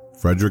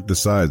 Frederick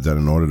decides that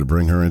in order to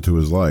bring her into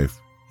his life,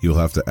 he will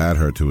have to add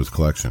her to his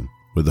collection,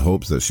 with the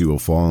hopes that she will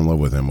fall in love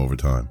with him over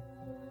time.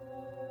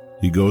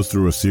 He goes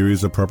through a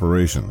series of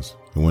preparations,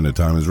 and when the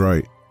time is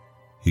right,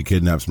 he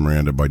kidnaps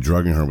Miranda by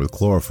drugging her with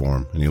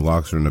chloroform, and he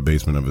locks her in the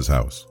basement of his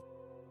house.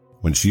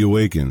 When she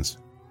awakens,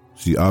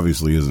 she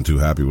obviously isn't too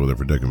happy with her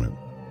predicament.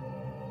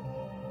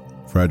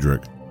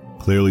 Frederick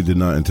clearly did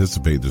not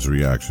anticipate this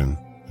reaction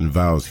and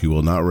vows he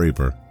will not rape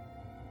her,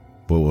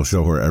 but will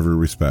show her every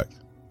respect,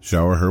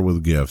 shower her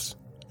with gifts,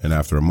 and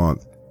after a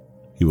month,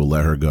 he will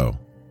let her go.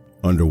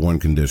 Under one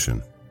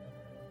condition: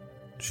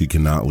 she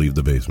cannot leave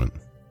the basement.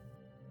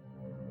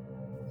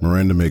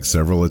 Miranda makes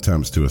several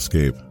attempts to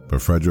escape,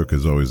 but Frederick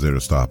is always there to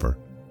stop her.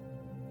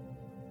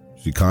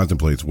 She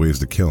contemplates ways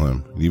to kill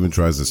him and even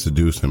tries to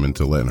seduce him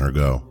into letting her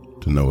go,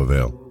 to no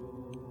avail.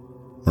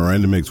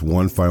 Miranda makes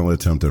one final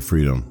attempt at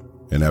freedom,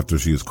 and after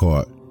she is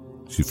caught,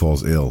 she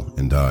falls ill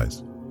and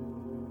dies.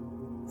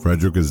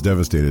 Frederick is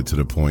devastated to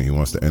the point he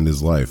wants to end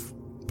his life,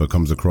 but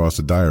comes across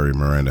a diary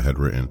Miranda had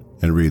written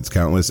and reads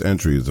countless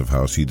entries of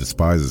how she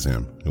despises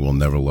him and will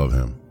never love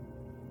him.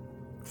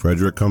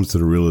 Frederick comes to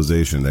the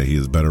realization that he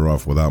is better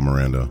off without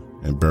Miranda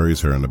and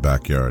buries her in the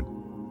backyard.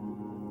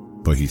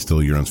 But he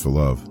still yearns for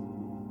love.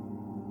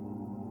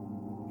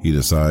 He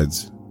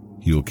decides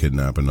he will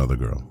kidnap another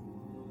girl.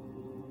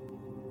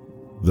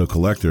 The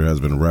Collector has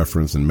been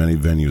referenced in many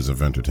venues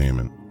of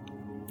entertainment.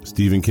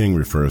 Stephen King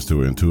refers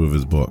to it in two of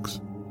his books,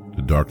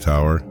 The Dark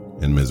Tower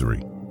and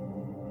Misery.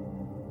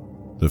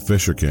 The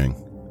Fisher King,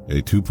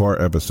 a two-part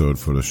episode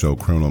for the show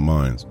Criminal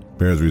Minds,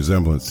 bears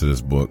resemblance to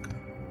this book,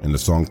 and the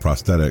song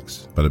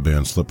Prosthetics by the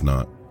band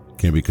Slipknot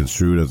can be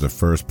construed as a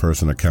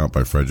first-person account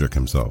by Frederick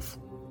himself.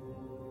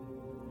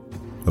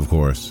 Of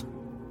course,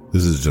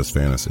 this is just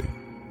fantasy.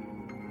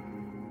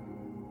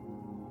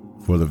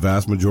 For the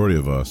vast majority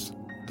of us,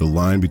 the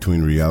line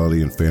between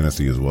reality and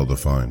fantasy is well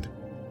defined.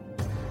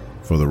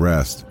 For the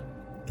rest,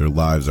 their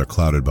lives are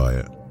clouded by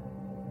it.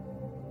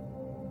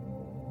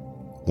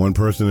 One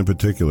person in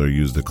particular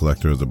used the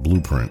Collector as a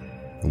blueprint,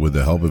 and with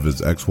the help of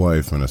his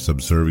ex-wife and a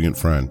subservient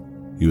friend,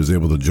 he was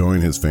able to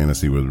join his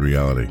fantasy with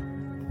reality,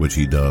 which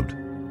he dubbed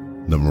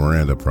the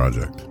Miranda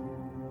Project.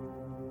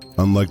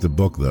 Unlike the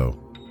book, though,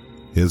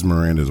 his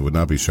Mirandas would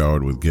not be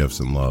showered with gifts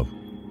and love,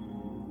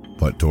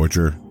 but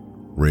torture,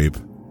 rape,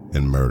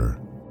 and murder.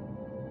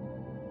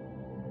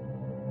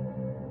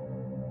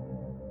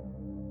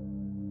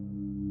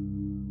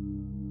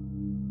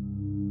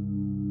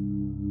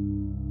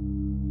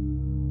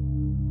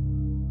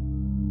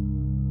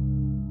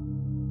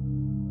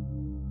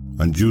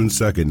 On June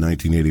 2,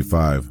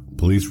 1985,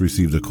 police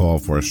received a call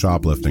for a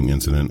shoplifting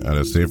incident at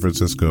a San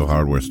Francisco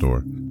hardware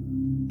store.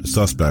 The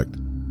suspect,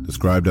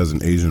 described as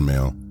an Asian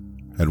male,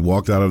 had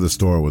walked out of the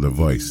store with a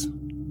vice,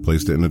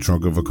 placed it in the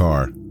trunk of a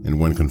car, and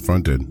when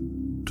confronted,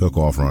 took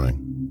off running.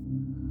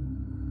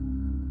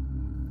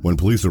 When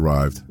police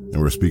arrived and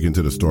were speaking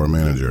to the store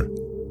manager,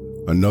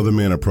 another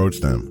man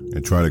approached them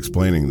and tried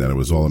explaining that it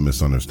was all a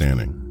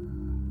misunderstanding.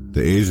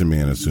 The Asian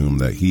man assumed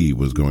that he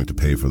was going to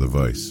pay for the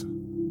vice.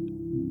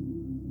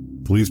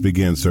 Police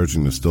began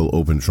searching the still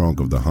open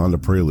trunk of the Honda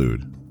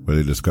Prelude, where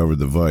they discovered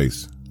the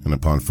vise, and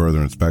upon further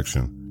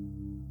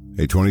inspection,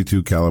 a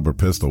 .22 caliber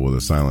pistol with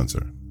a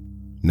silencer.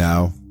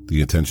 Now,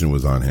 the attention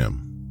was on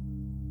him.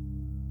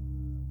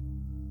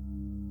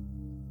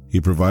 He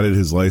provided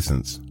his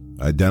license,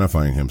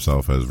 identifying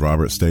himself as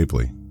Robert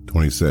Stapley,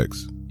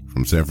 26,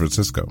 from San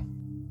Francisco.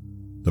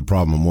 The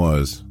problem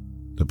was,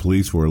 the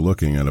police were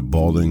looking at a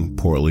balding,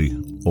 portly,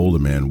 older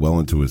man well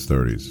into his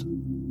 30s.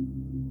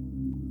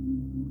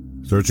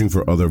 Searching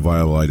for other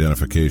viable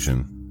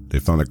identification, they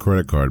found a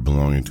credit card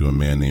belonging to a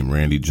man named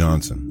Randy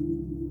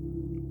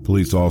Johnson.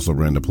 Police also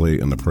ran the plate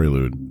on the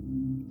Prelude.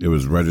 It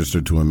was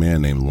registered to a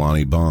man named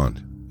Lonnie Bond,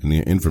 and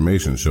the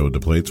information showed the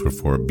plates were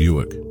for a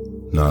Buick,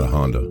 not a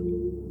Honda.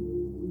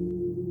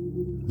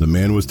 The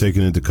man was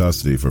taken into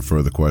custody for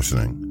further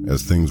questioning,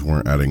 as things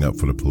weren't adding up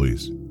for the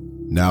police.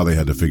 Now they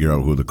had to figure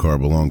out who the car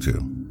belonged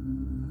to.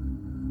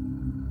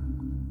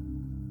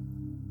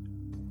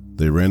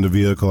 They ran the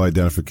vehicle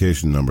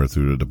identification number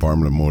through the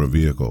Department of Motor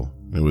Vehicle,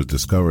 and it was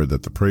discovered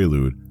that the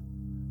Prelude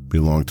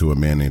belonged to a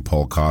man named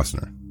Paul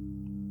Costner.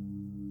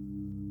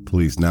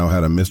 Police now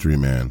had a mystery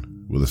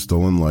man with a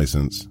stolen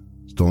license,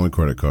 stolen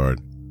credit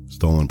card,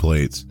 stolen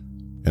plates,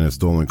 and a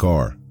stolen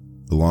car,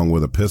 along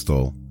with a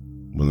pistol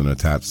with an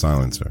attached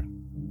silencer.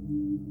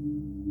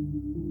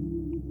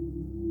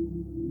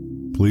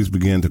 Police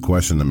began to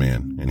question the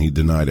man, and he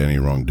denied any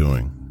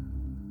wrongdoing.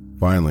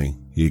 Finally,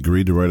 he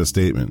agreed to write a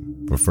statement,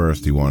 but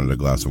first he wanted a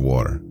glass of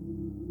water.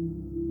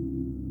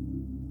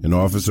 An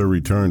officer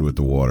returned with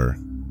the water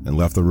and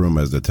left the room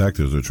as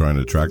detectives were trying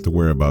to track the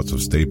whereabouts of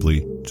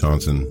Stapley,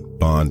 Johnson,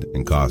 Bond,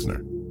 and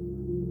Costner.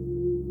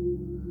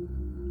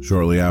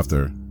 Shortly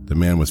after, the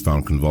man was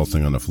found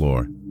convulsing on the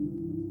floor.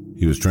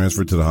 He was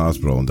transferred to the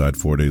hospital and died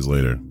 4 days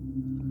later.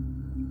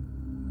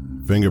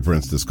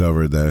 Fingerprints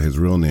discovered that his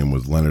real name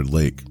was Leonard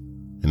Lake,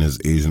 and his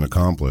Asian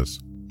accomplice,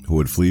 who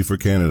would flee for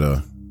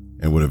Canada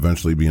and would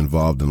eventually be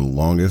involved in the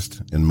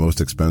longest and most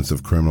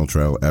expensive criminal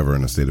trial ever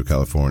in the state of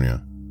California,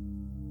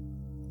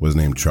 was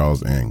named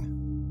Charles Ng.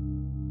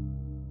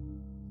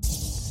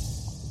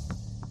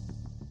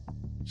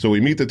 So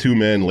we meet the two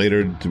men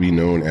later to be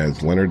known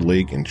as Leonard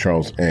Lake and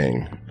Charles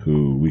Ng,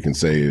 who we can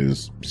say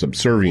is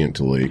subservient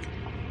to Lake,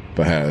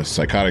 but has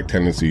psychotic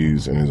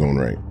tendencies in his own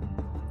right.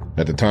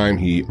 At the time,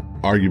 he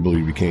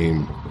arguably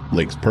became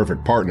Lake's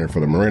perfect partner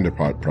for the Miranda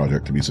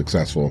Project to be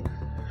successful,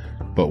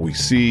 but we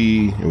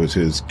see it was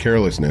his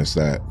carelessness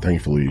that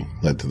thankfully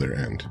led to their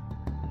end.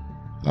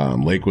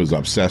 Lake was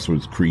obsessed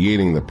with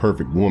creating the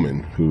perfect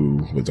woman who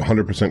was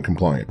 100%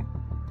 compliant.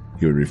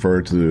 He would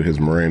refer to his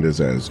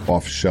Mirandas as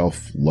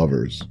off-shelf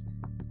lovers,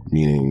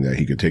 meaning that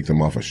he could take them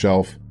off a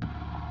shelf,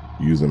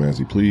 use them as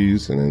he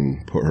pleased, and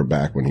then put her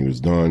back when he was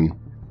done,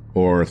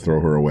 or throw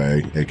her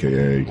away,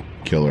 aka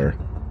kill her,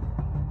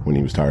 when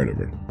he was tired of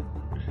her.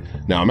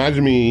 Now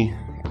imagine me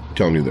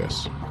telling you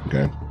this,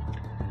 okay?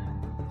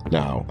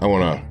 Now, I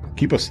want to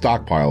keep a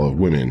stockpile of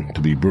women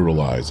to be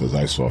brutalized as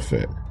I saw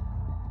fit.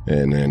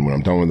 And then when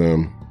I'm done with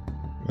them,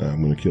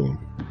 I'm going to kill them.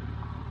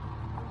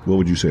 What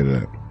would you say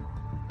to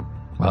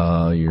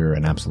that? You're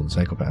an absolute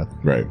psychopath.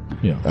 Right.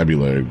 Yeah. I'd be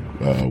like,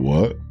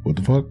 what? What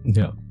the fuck?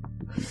 Yeah.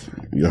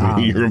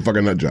 You're a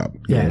fucking nut job.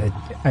 Yeah,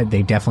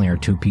 they definitely are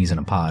two peas in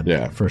a pod.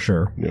 Yeah. For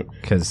sure. Yeah.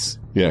 Because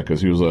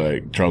he was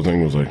like, Charles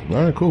Ng was like,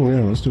 all right, cool,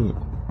 yeah, let's do it.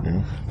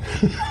 Yeah.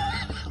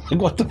 Like,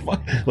 what the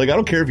fuck? Like, I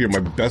don't care if you're my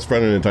best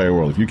friend in the entire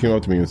world. If you came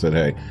up to me and said,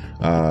 hey,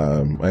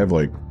 I have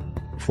like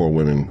 4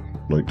 women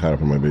like tied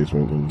up in my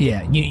basement. And,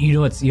 yeah, you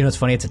know what's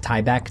funny? It's a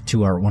tie back to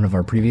one of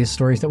our previous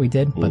stories that we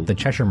did, but the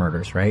Cheshire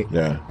murders, right?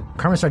 Yeah.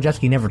 Carmen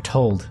Starjewski never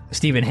told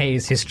Stephen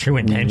Hayes his true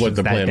intentions what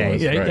the that plan day.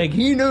 was, right. Like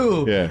he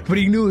knew, but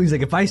he knew he's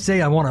like, if I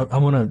say I want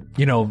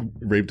to,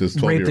 rape this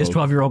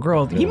 12-year-old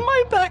girl, he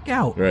might back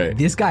out. Right.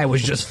 This guy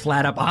was just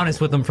flat up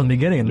honest with them from the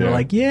beginning, and they're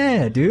like,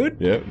 yeah, dude.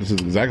 Yeah, this is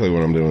exactly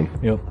what I'm doing.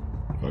 Yep.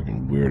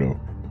 Fucking weirdo.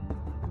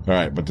 All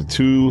right, but the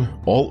two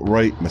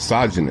alt-right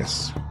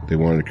misogynists, they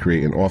wanted to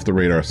create an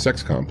off-the-radar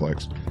sex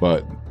complex,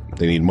 but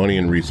they need money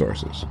and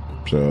resources.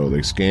 So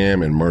they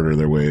scam and murder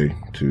their way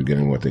to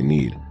getting what they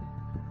need.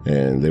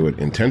 And they would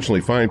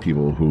intentionally find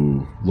people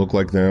who look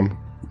like them,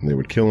 and they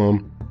would kill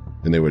them,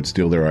 and they would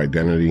steal their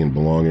identity and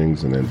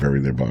belongings and then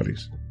bury their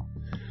bodies.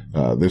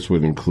 This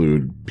would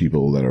include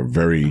people that are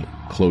very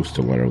close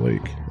to Leonard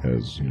Lake,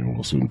 as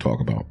we'll soon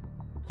talk about.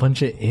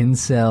 Bunch of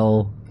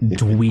incel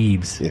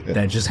dweebs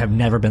that just have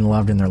never been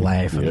loved in their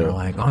life, and they're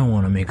like, I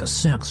want to make a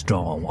sex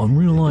doll, a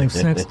real life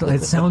sex doll.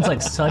 It sounds like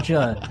such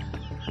a...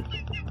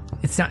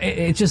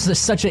 It's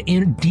just such a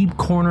deep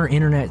corner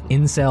internet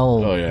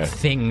incel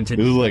thing to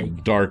do. This is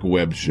like dark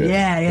web shit.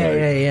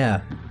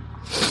 Yeah.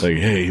 Like,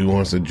 hey, who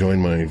wants to join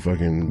my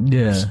fucking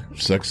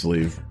sex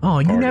slave? Oh,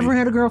 you party? never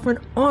had a girlfriend?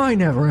 Oh, I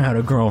never had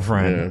a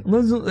girlfriend. Yeah.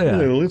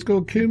 Let's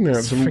go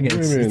kidnap some women.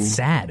 It's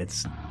sad.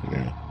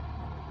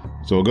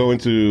 So we'll go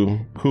into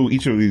who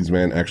each of these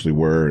men actually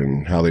were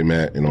and how they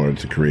met in order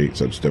to create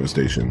such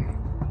devastation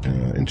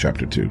in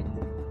Chapter 2.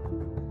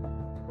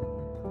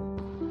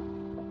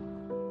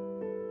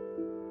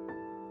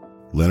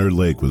 Leonard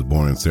Lake was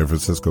born in San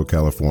Francisco,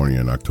 California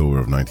in October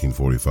of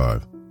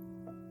 1945.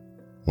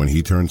 When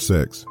he turned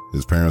 6,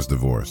 his parents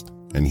divorced,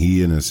 and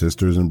he and his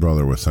sisters and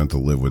brother were sent to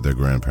live with their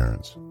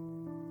grandparents.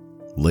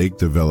 Lake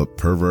developed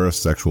perverse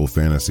sexual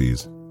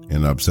fantasies and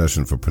an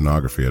obsession for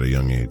pornography at a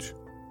young age.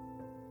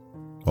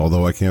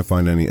 Although I can't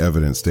find any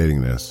evidence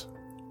stating this,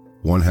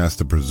 one has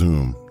to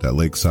presume that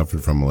Lake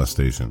suffered from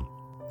molestation,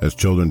 as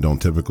children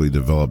don't typically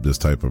develop this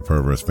type of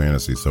perverse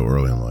fantasy so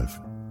early in life.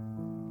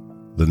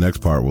 The next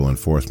part will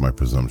enforce my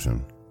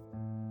presumption.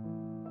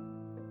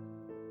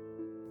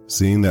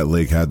 Seeing that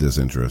Lake had this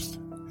interest,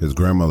 his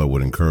grandmother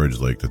would encourage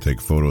Lake to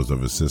take photos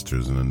of his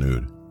sisters in the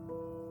nude.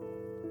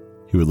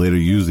 He would later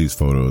use these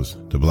photos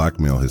to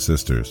blackmail his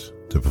sisters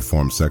to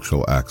perform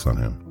sexual acts on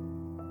him.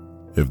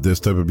 If this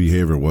type of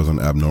behavior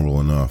wasn't abnormal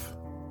enough,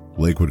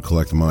 Lake would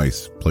collect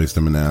mice, place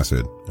them in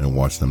acid, and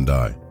watch them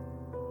die.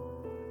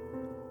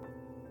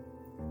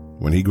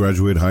 When he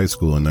graduated high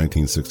school in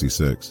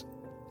 1966,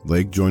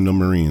 Lake joined the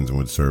Marines and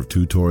would serve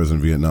 2 tours in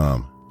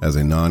Vietnam as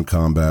a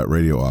non-combat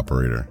radio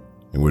operator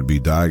and would be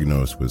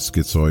diagnosed with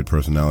schizoid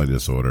personality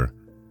disorder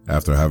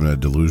after having a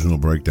delusional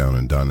breakdown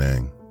in Da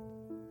Nang.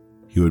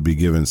 He would be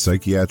given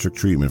psychiatric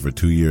treatment for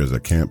 2 years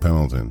at Camp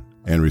Pendleton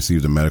and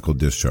received a medical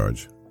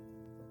discharge.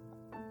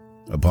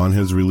 Upon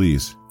his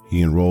release,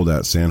 he enrolled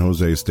at San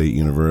Jose State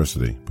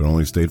University, but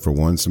only stayed for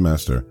 1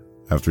 semester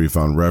after he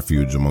found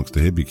refuge amongst the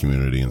hippie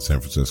community in San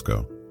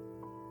Francisco.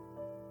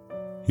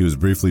 He was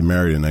briefly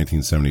married in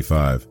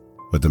 1975,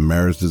 but the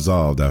marriage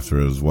dissolved after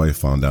his wife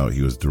found out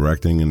he was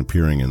directing and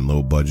appearing in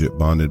low-budget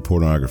bonded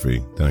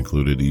pornography that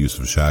included the use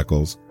of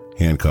shackles,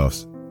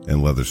 handcuffs,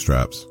 and leather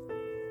straps.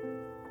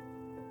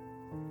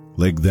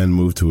 Lake then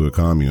moved to a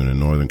commune in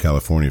Northern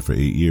California for 8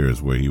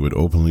 years where he would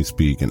openly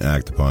speak and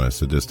act upon his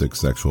sadistic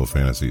sexual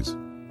fantasies.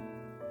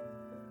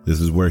 This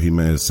is where he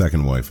met his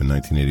second wife in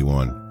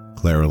 1981,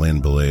 Clara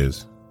Lynn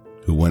Belaise,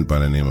 who went by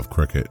the name of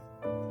Cricket.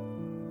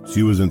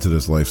 She was into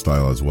this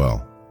lifestyle as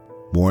well.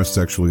 More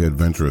sexually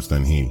adventurous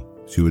than he,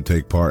 she would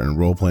take part in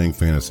role-playing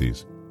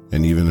fantasies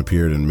and even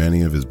appeared in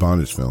many of his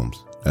bondage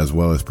films, as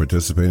well as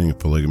participating in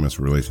polygamous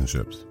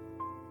relationships.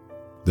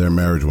 Their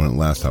marriage wouldn't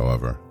last,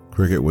 however.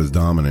 Cricket was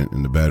dominant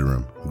in the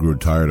bedroom and grew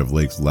tired of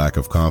Lake's lack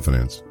of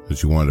confidence that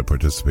she wanted to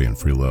participate in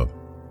free love.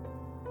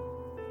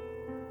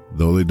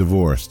 Though they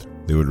divorced,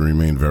 they would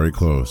remain very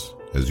close,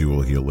 as you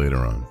will hear later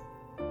on.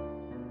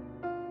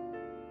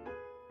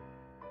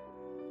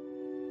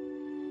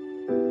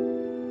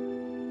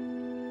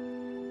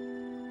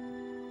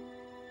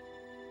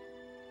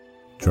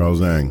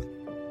 Charles Ng,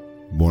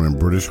 born in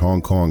British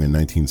Hong Kong in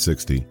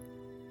 1960,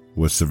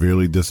 was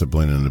severely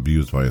disciplined and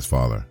abused by his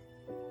father.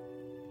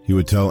 He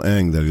would tell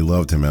Ng that he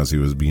loved him as he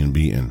was being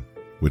beaten,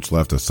 which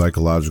left a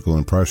psychological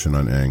impression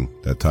on Ng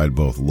that tied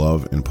both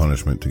love and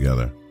punishment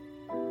together.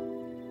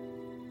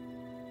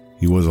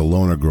 He was a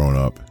loner growing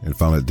up and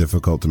found it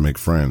difficult to make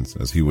friends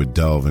as he would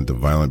delve into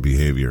violent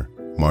behavior,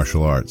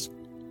 martial arts,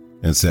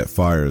 and set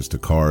fires to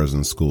cars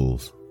and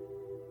schools.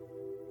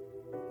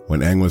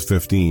 When Ng was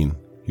 15,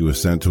 he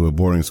was sent to a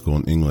boarding school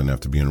in England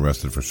after being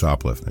arrested for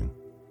shoplifting.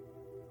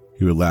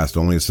 He would last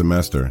only a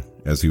semester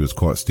as he was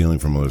caught stealing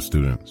from other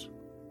students.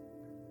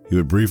 He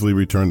would briefly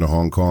return to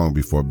Hong Kong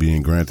before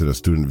being granted a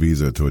student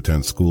visa to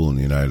attend school in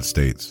the United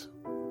States.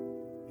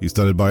 He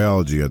studied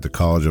biology at the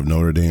College of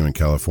Notre Dame in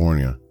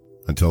California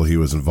until he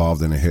was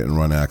involved in a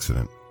hit-and-run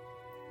accident.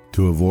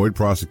 To avoid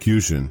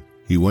prosecution,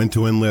 he went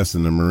to enlist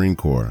in the Marine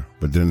Corps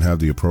but didn't have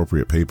the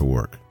appropriate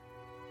paperwork.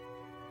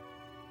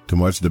 To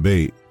much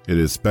debate, it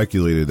is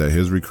speculated that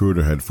his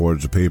recruiter had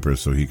forged the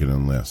papers so he could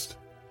enlist.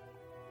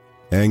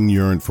 Ng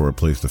yearned for a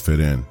place to fit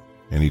in,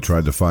 and he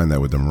tried to find that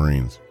with the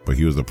Marines, but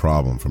he was the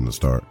problem from the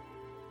start.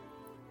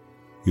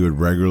 He would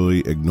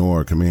regularly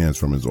ignore commands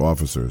from his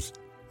officers,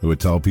 who would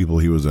tell people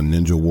he was a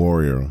ninja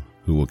warrior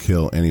who will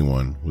kill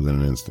anyone within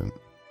an instant.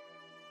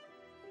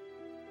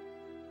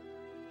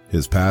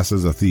 His past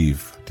as a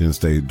thief didn't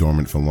stay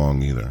dormant for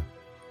long either.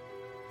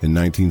 In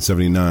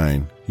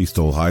 1979, he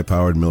stole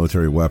high-powered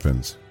military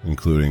weapons,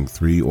 including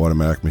 3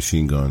 automatic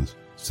machine guns,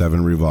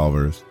 7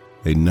 revolvers,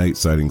 a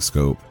night-sighting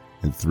scope,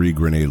 and 3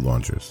 grenade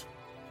launchers.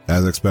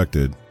 As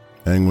expected,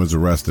 Ng was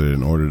arrested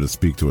in order to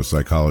speak to a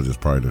psychologist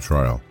prior to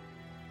trial.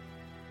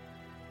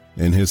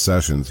 In his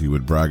sessions, he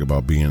would brag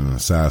about being an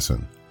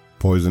assassin,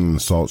 poisoning the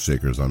salt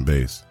shakers on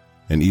base,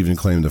 and even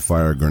claimed to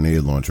fire a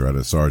grenade launcher at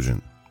a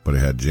sergeant, but it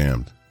had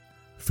jammed.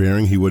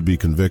 Fearing he would be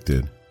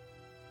convicted,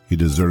 he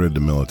deserted the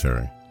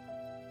military.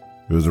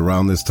 It was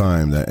around this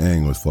time that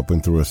Ng was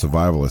flipping through a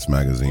survivalist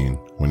magazine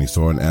when he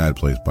saw an ad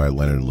placed by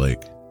Leonard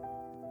Lake.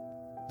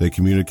 They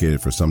communicated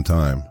for some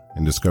time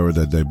and discovered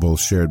that they both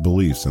shared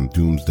beliefs in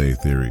doomsday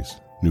theories,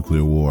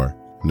 nuclear war,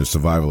 and the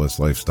survivalist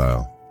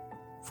lifestyle.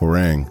 For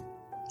Ng,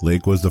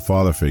 Lake was the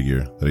father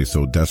figure that he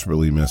so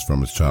desperately missed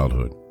from his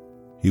childhood.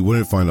 He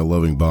wouldn't find a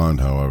loving bond,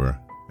 however,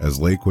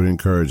 as Lake would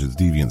encourage his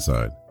deviant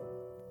side.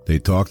 They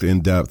talked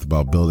in depth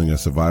about building a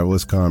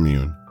survivalist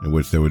commune in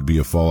which there would be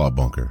a fallout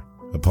bunker.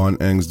 Upon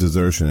Ng's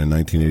desertion in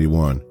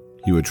 1981,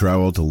 he would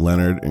travel to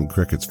Leonard and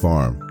Cricket's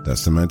farm that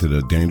cemented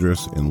a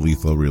dangerous and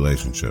lethal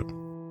relationship.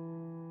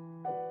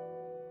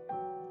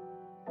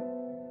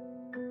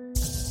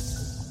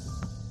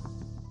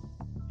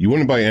 You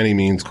wouldn't by any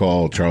means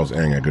call Charles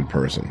Ng a good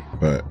person,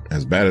 but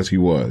as bad as he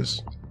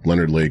was,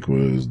 Leonard Lake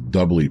was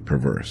doubly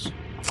perverse.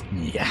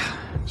 Yeah.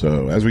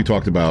 So, as we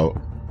talked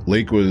about,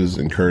 Lake was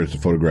encouraged to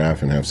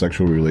photograph and have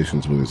sexual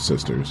relations with his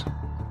sisters.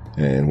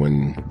 And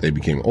when they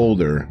became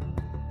older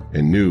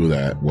and knew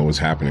that what was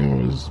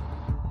happening was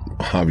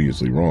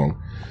obviously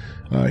wrong,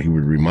 he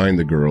would remind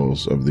the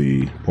girls of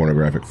the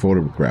pornographic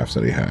photographs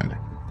that he had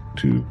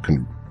to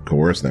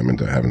coerce them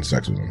into having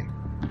sex with him,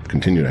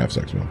 continue to have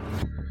sex with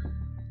him.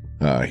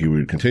 He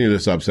would continue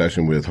this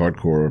obsession with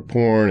hardcore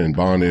porn and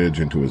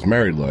bondage into his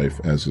married life,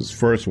 as his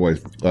first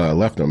wife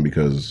left him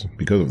because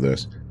of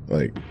this.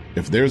 Like,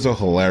 if there's a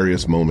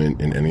hilarious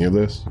moment in any of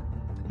this,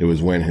 it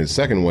was when his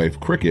second wife,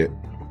 Cricket,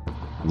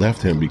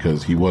 left him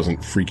because he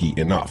wasn't freaky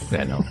enough.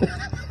 Yeah, no.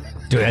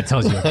 Dude, that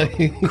tells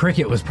you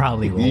Cricket was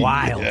probably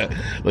wild. Yeah.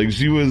 Like,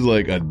 she was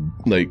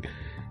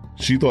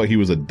she thought he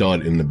was a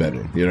dud in the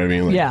bedroom. You know what I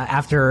mean? Like, yeah,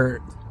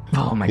 after...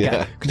 Oh, my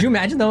God. Could you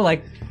imagine, though,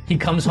 like, he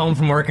comes home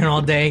from working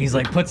all day, he's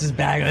like, puts his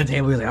bag on the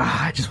table, he's like,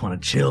 I just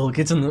want to chill,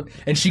 gets in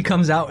and she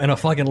comes out in a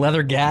fucking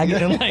leather gag,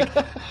 and like,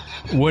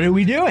 what are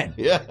we doing?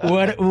 Yeah.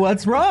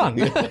 What's wrong?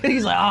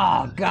 He's like,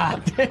 oh,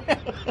 God.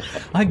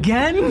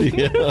 Again?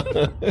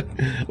 Yeah.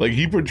 Like,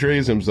 he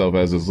portrays himself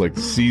as this, like,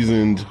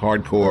 seasoned,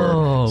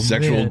 hardcore,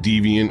 sexual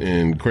deviant,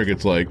 and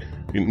Cricket's like,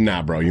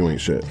 nah, bro, you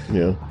ain't shit.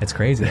 Yeah. It's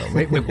crazy, though.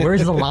 Wait,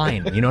 where's the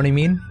line? You know what I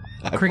mean?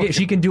 Cricket,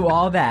 she can do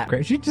all that.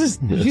 She's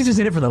just in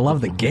it for the love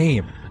of the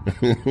game.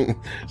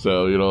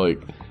 So,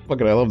 like,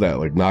 fucking, I love that.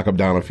 Like, knock him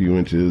down a few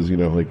inches,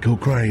 like, go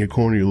cry in your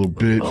corner, you little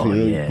bitch. Oh,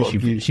 yeah.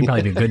 She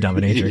probably did good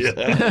dominatrix.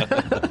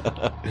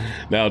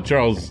 Now,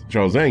 Charles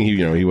Ng,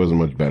 he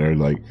wasn't much better.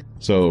 Like,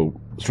 so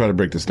let's try to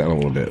break this down a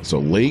little bit. So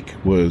Lake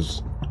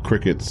was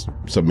Cricket's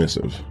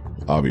submissive,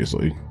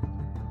 obviously,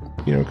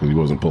 because he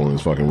wasn't pulling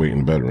his fucking weight in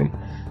the bedroom.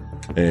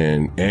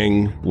 And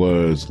Ng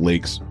was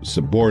Lake's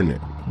subordinate.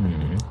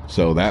 Mm-hmm.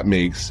 So that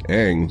makes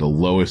Ng the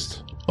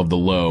lowest of the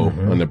low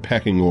on the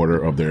pecking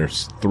order of their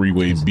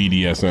three-way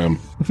BDSM.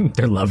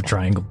 Their love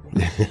triangle.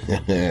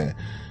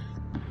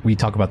 We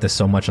talk about this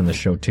so much on the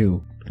show,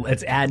 too.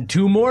 Let's add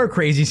 2 more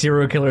crazy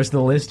serial killers to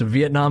the list of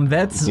Vietnam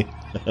vets.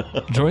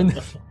 Join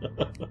them.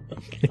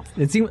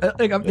 It seemed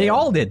like they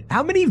all did.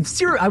 How many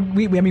serial...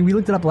 we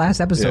looked it up last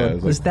episode. Yeah,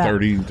 it was like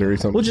 30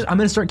 something. I'm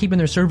going to start keeping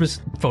their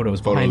service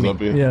photos behind me. Up,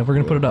 yeah, we're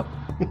going to put it up.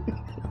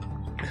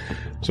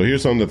 So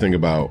here's something to think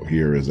about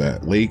here is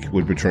that Lake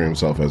would portray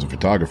himself as a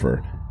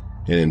photographer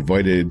and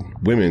invited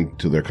women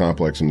to their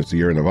complex in the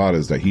Sierra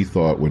Nevadas that he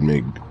thought would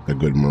make a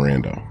good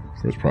Miranda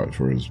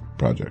for his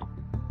project.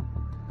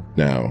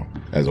 Now,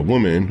 as a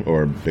woman,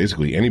 or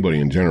basically anybody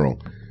in general,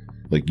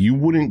 like, you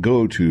wouldn't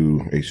go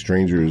to a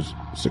stranger's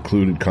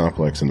secluded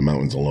complex in the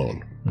mountains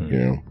alone,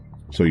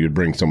 So you'd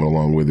bring someone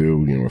along with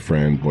you, a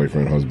friend,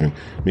 boyfriend, husband,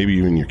 maybe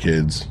even your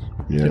kids,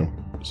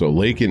 So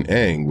Lake and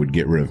Ng would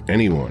get rid of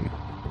anyone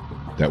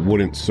that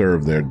wouldn't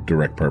serve their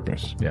direct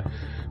purpose. Yeah.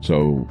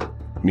 So,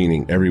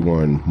 meaning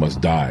everyone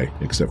must die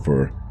except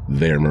for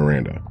their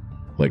Miranda.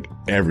 Like,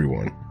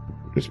 everyone,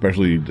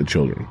 especially the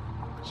children.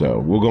 So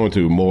we'll go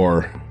into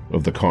more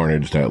of the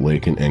carnage that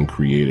Lake and Ng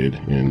created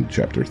in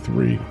Chapter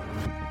 3.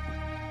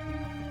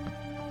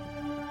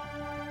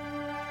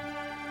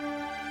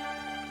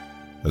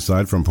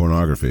 Aside from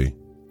pornography,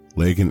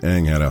 Lake and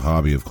Ng had a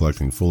hobby of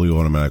collecting fully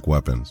automatic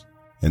weapons,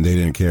 and they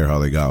didn't care how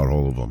they got a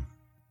hold of them.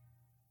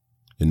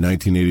 In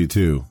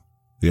 1982,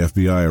 the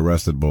FBI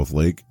arrested both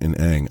Lake and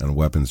Ng on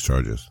weapons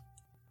charges.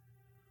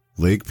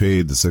 Lake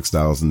paid the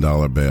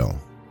 $6,000 bail,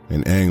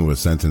 and Ng was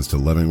sentenced to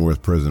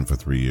Leavenworth Prison for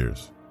 3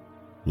 years.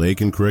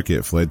 Lake and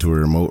Cricket fled to a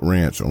remote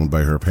ranch owned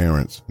by her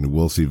parents in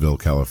Wilseyville,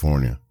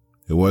 California.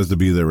 It was to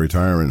be their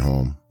retirement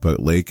home,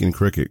 but Lake and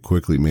Cricket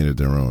quickly made it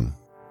their own.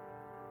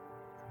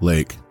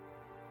 Lake,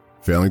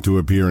 failing to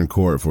appear in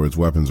court for his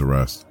weapons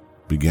arrest,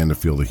 began to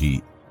feel the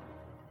heat.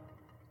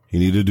 He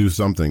needed to do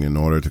something in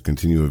order to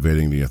continue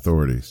evading the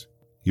authorities.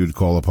 He would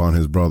call upon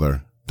his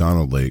brother,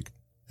 Donald Lake,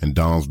 and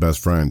Donald's best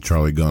friend,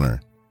 Charlie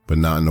Gunner, but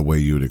not in the way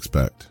you would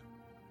expect.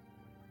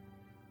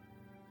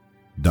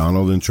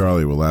 Donald and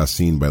Charlie were last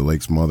seen by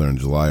Lake's mother in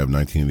July of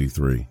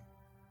 1983.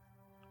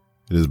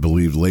 It is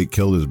believed Lake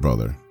killed his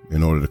brother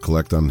in order to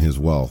collect on his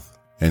wealth,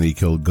 and he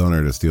killed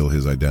Gunner to steal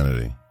his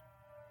identity.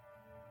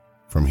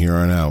 From here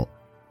on out,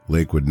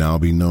 Lake would now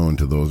be known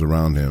to those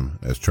around him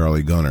as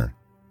Charlie Gunner,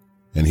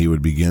 and he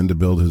would begin to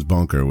build his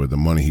bunker with the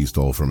money he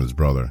stole from his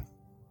brother.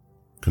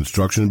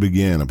 Construction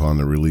began upon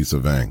the release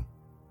of Ng.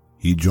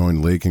 He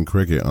joined Lake and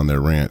Cricket on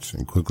their ranch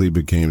and quickly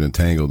became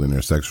entangled in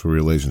their sexual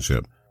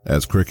relationship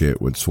as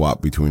Cricket would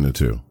swap between the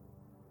two.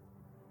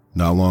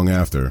 Not long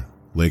after,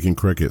 Lake and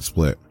Cricket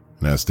split,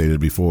 and as stated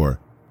before,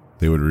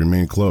 they would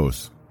remain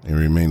close and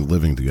remain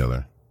living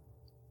together.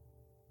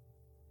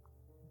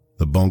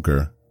 The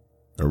bunker,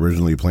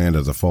 originally planned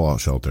as a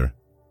fallout shelter,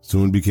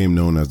 soon became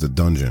known as the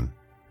dungeon,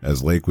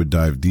 as Lake would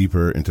dive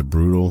deeper into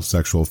brutal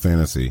sexual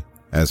fantasy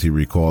as he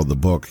recalled the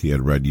book he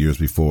had read years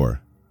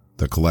before,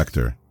 The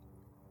Collector.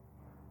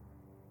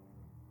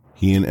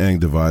 He and Ng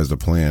devised a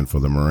plan for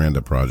the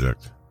Miranda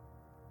Project.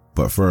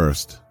 But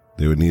first,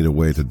 they would need a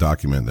way to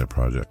document their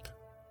project.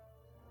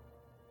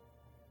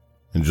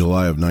 In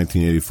July of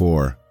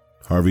 1984,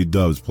 Harvey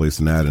Dubbs placed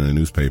an ad in a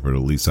newspaper to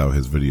lease out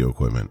his video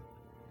equipment.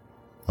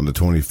 On the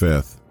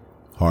 25th,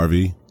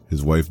 Harvey,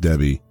 his wife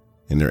Debbie,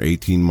 and their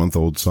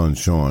 18-month-old son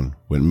Sean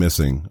went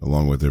missing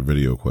along with their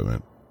video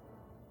equipment.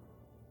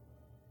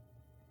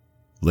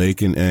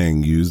 Lake and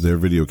Eng used their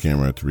video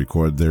camera to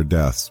record their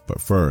deaths, but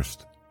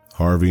first,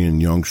 Harvey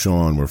and young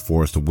Sean were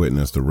forced to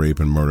witness the rape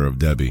and murder of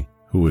Debbie,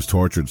 who was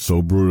tortured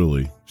so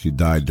brutally she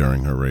died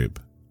during her rape.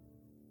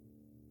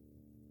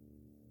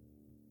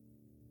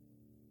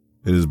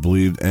 It is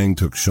believed Eng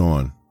took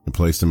Sean and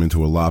placed him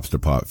into a lobster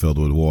pot filled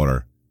with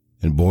water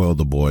and boiled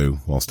the boy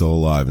while still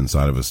alive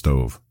inside of a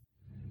stove.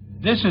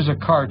 This is a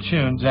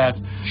cartoon that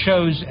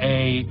shows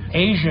an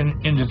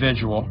Asian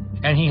individual,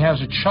 and he has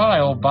a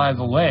child by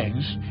the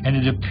legs, and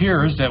it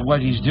appears that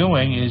what he's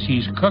doing is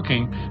he's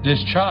cooking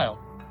this child.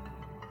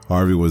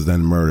 Harvey was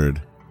then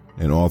murdered,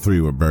 and all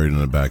three were buried in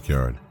the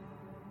backyard.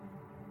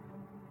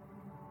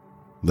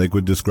 Lake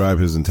would describe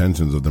his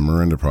intentions of the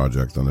Miranda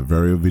Project on the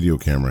very video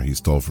camera he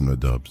stole from the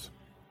Dubbs.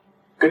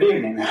 Good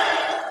evening.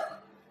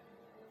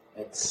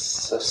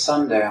 It's a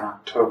Sunday in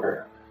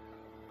October,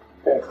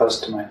 very close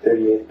to my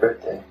 38th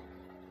birthday.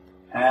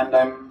 And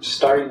I'm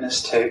starting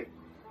this tape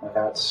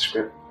without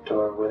script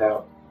or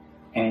without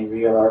any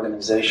real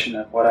organization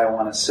of what I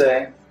want to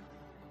say.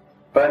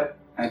 But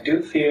I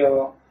do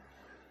feel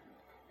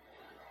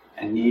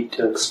a need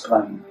to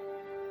explain.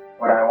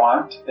 What I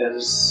want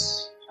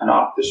is an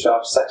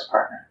off-the-shelf sex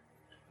partner.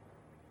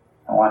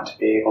 I want to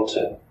be able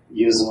to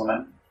use a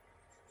woman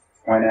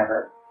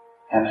whenever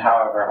and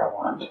however I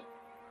want.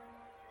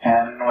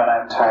 And when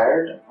I'm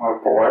tired or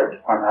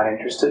bored or not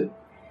interested,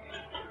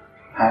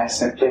 I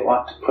simply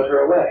want to put her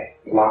away,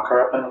 lock her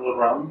up in a little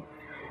room,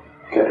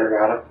 get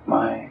her out of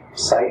my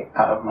sight,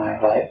 out of my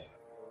life.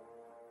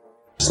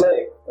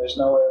 Slave, there's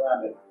no way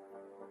around it.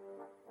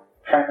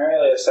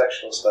 Primarily a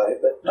sexual slave,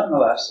 but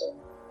nonetheless a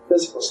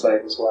physical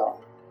slave as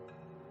well.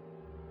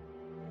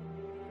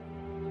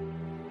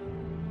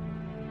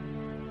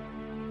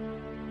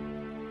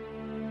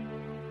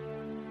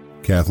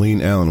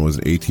 Kathleen Allen was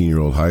an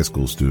 18-year-old high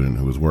school student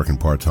who was working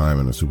part-time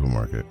in a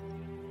supermarket.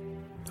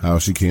 How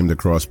she came to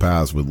cross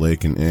paths with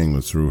Lake and Eng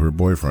was through her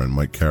boyfriend,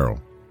 Mike Carroll.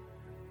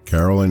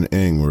 Carroll and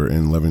Eng were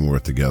in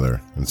Leavenworth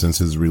together, and since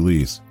his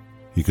release,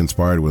 he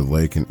conspired with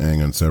Lake and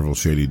Eng on several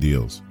shady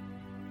deals.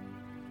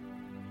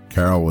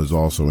 Carroll was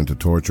also into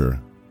torture,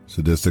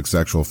 sadistic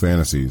sexual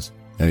fantasies,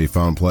 and he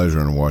found pleasure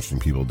in watching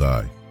people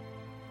die.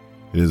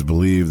 It is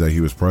believed that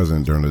he was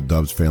present during the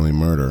Dubbs family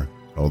murder,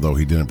 although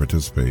he didn't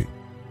participate.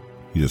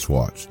 He just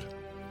watched.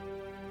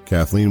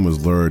 Kathleen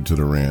was lured to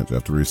the ranch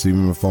after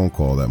receiving a phone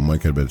call that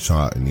Mike had been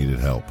shot and needed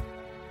help.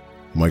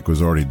 Mike was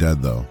already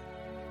dead, though,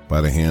 by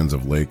the hands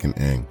of Lake and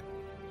Eng.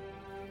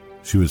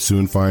 She would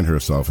soon find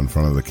herself in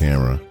front of the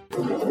camera.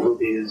 We'll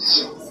be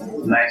as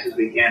nice as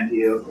we can to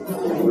you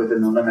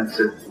within the limits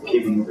of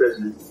keeping you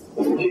prisoner.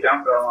 If you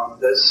don't go along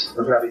with this,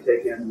 we'll probably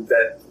take you into the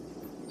bed,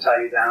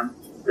 tie you down,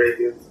 rape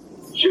you,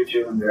 shoot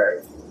you, and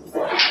bury you.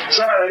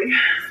 Sorry,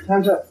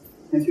 time's up.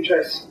 Make your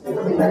choice. Tell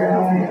me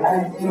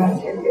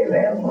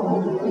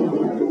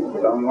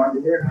when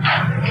you're here.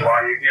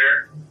 While you're here,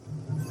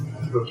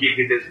 we'll keep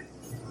you busy.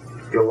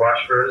 You'll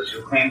wash for us,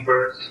 you'll clean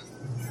for us,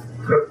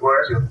 cook for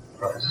us, you'll cook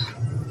for us.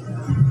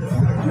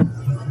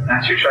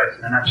 That's your choice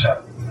in a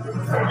nutshell.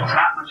 It's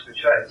not much of a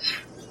choice.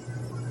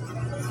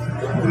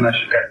 Unless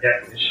you've got dead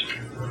fish.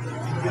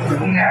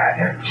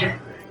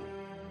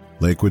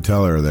 Lake would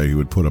tell her that he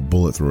would put a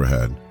bullet through her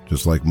head,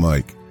 just like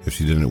Mike, if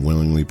she didn't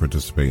willingly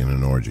participate in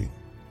an orgy.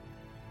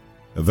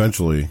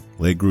 Eventually,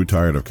 Lake grew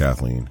tired of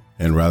Kathleen,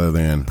 and rather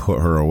than put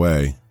her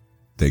away,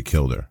 they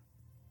killed her.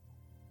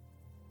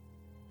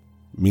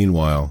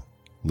 Meanwhile,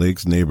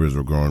 Lake's neighbors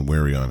were growing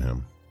weary on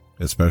him,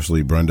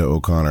 especially Brenda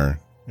O'Connor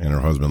and her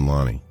husband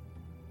Lonnie.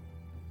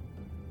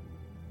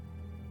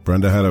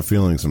 Brenda had a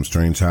feeling some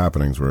strange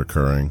happenings were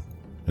occurring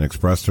and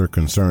expressed her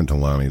concern to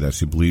Lonnie that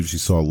she believed she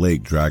saw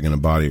Lake dragging a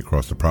body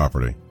across the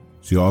property.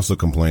 She also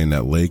complained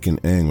that Lake and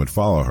Eng would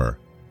follow her,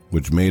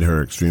 which made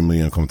her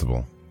extremely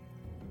uncomfortable.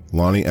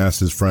 Lonnie asked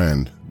his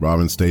friend,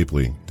 Robin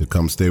Stapley, to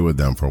come stay with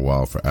them for a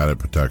while for added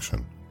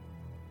protection.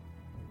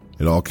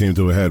 It all came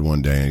to a head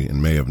one day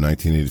in May of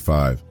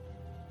 1985,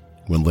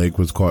 when Lake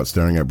was caught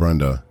staring at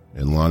Brenda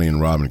and Lonnie and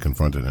Robin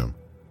confronted him.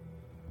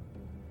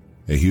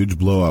 A huge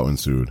blowout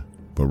ensued,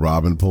 but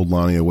Robin pulled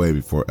Lonnie away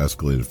before it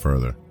escalated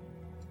further.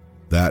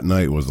 That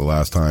night was the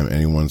last time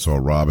anyone saw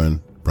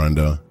Robin,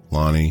 Brenda,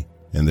 Lonnie,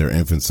 and their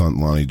infant son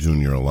Lonnie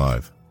Jr.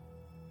 alive.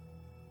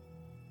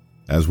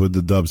 As with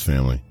the Dubbs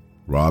family,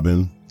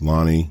 Robin,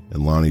 Lonnie,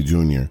 and Lonnie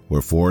Jr.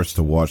 were forced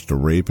to watch the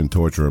rape and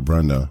torture of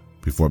Brenda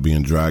before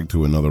being dragged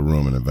to another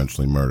room and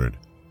eventually murdered.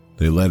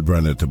 They led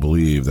Brenda to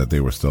believe that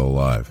they were still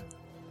alive.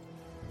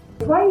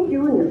 Why are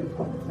you doing this?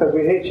 Because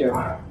we hate you.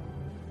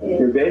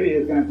 Your baby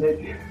is going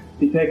to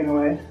be taken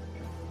away.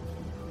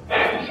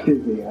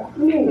 Excuse me.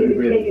 You ain't going to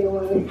be taken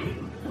away.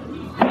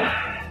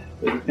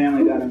 There's a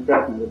family down in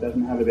Fresno that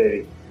doesn't have a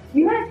baby.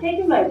 You're not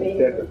taking my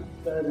baby.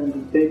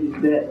 The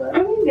baby's dead, right?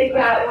 I mean, they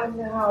got one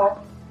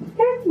now.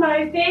 That's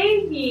my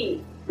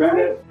baby.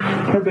 Brenda,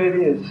 her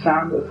baby is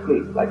sound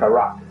asleep, like a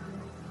rock.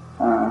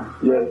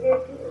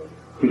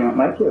 You don't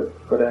like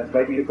it, but I'd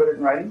like me to put it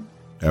in writing?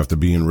 After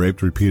being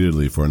raped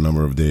repeatedly for a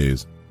number of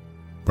days,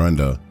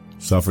 Brenda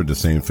suffered the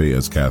same fate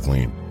as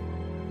Kathleen.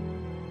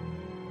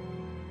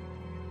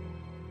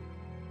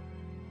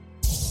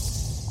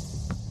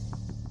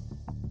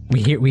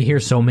 We hear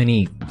so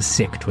many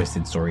sick,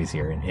 twisted stories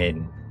here,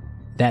 and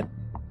that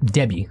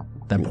Debbie,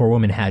 that poor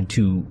woman,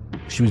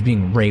 she was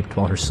being raped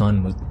while her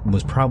son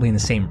was probably in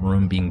the same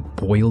room being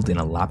boiled in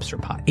a lobster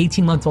pot.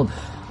 18 months old.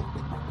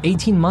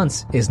 18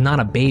 months is not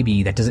a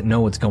baby that doesn't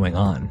know what's going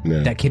on. Yeah.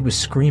 That kid was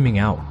screaming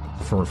out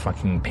for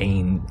fucking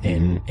pain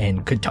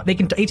and could talk.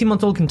 18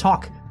 months old can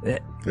talk.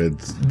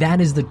 That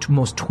is the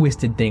most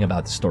twisted thing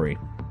about the story.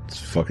 It's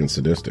fucking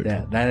sadistic.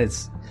 Yeah,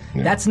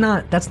 that's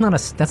not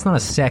a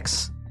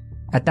sex.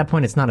 At that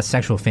point, it's not a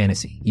sexual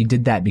fantasy. You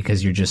did that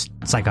because you're just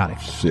psychotic.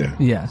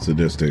 Yeah.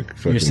 Sadistic.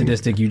 You're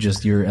sadistic.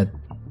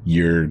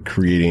 You're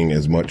creating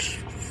as much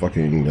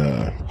fucking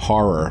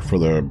horror for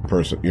the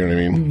person. You know what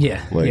I mean?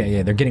 Yeah.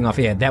 Yeah. They're getting off.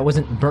 Yeah. It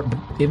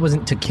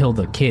wasn't to kill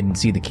the kid and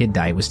see the kid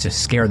die. It was to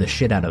scare the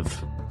shit out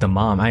of the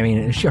mom. I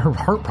mean, her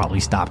heart probably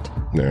stopped.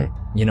 Yeah.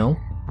 You know?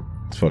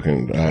 It's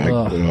fucking.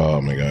 Oh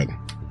my god.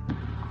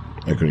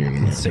 I couldn't even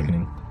imagine. It's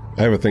sickening.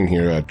 I have a thing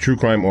here. True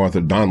crime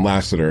author Don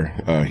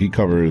Lasseter, he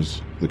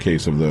covers the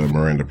case of the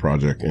Miranda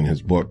Project in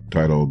his book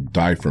titled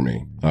Die For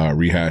Me,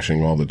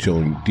 rehashing all the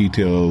chilling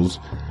details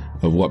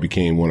of what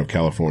became one of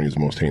California's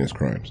most heinous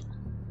crimes.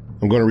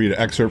 I'm going to read an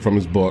excerpt from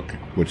his book,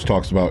 which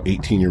talks about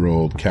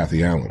 18-year-old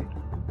Kathy Allen,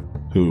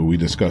 who we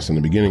discussed in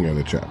the beginning of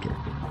the chapter.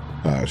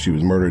 She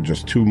was murdered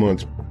just 2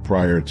 months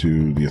prior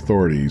to the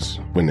authorities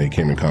when they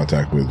came in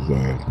contact with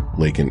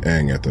Lake and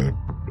Eng at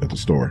the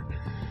store.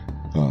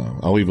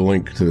 I'll leave a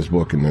link to this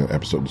book in the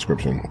episode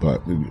description,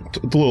 but it's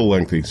a little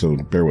lengthy, so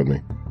bear with me.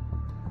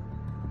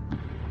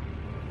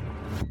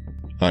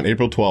 On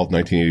April 12,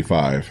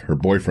 1985, her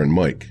boyfriend,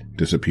 Mike,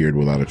 disappeared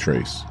without a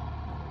trace,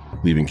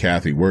 leaving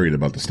Kathy worried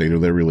about the state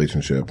of their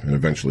relationship and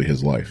eventually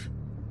his life.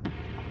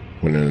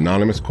 When an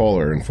anonymous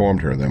caller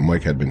informed her that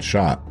Mike had been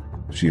shot,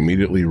 she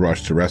immediately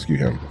rushed to rescue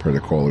him, per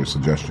the caller's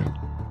suggestion,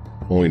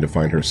 only to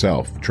find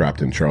herself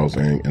trapped in Charles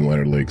Eng and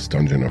Leonard Lake's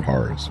Dungeon of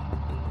Horrors.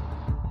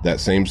 That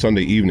same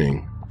Sunday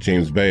evening,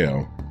 James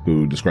Baio,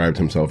 who described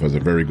himself as a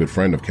very good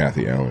friend of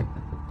Kathy Allen,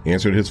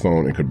 answered his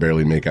phone and could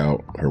barely make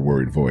out her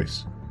worried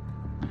voice.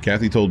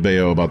 Kathy told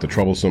Baio about the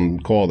troublesome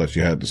call that she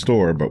had at the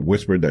store, but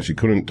whispered that she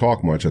couldn't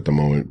talk much at the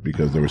moment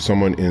because there was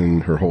someone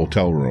in her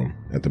hotel room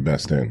at the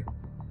Best Inn.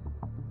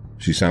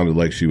 She sounded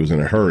like she was in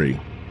a hurry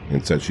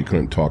and said she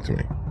couldn't talk to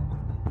me.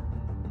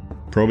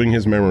 Probing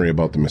his memory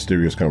about the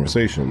mysterious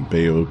conversation,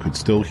 Baio could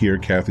still hear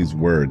Kathy's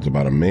words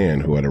about a man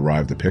who had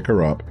arrived to pick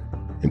her up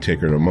and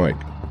take her to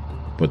Mike,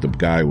 but the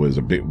guy was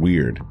a bit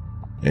weird,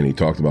 and he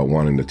talked about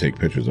wanting to take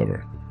pictures of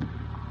her.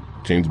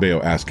 James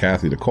Baio asked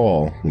Kathy to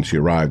call when she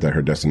arrived at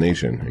her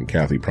destination, and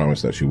Kathy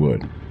promised that she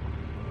would.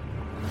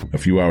 A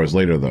few hours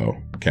later, though,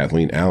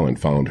 Kathleen Allen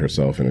found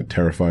herself in a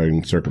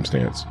terrifying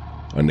circumstance,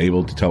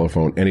 unable to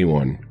telephone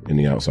anyone in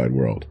the outside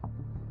world.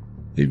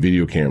 A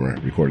video camera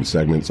recorded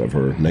segments of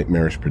her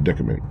nightmarish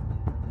predicament.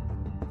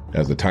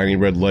 As the tiny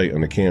red light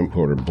on the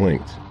camcorder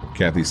blinked,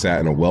 Kathy sat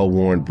in a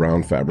well-worn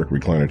brown fabric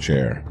recliner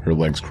chair, her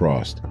legs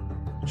crossed.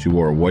 She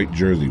wore a white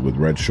jersey with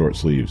red short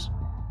sleeves,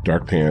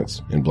 dark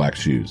pants, and black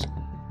shoes.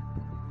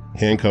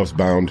 Handcuffs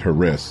bound her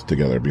wrists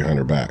together behind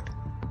her back.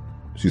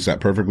 She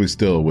sat perfectly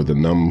still with a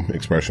numb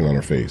expression on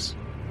her face,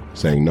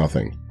 saying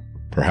nothing,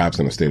 perhaps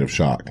in a state of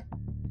shock,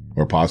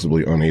 or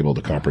possibly unable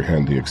to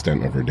comprehend the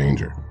extent of her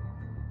danger.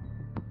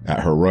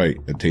 At her right,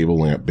 a table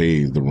lamp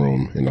bathed the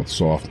room in a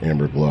soft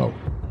amber glow,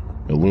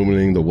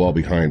 illuminating the wall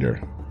behind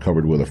her,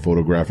 covered with a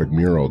photographic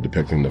mural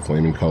depicting the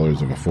flaming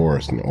colors of a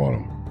forest in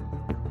autumn.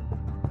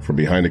 From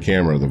behind the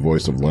camera, the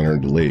voice of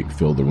Leonard Lake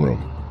filled the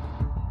room.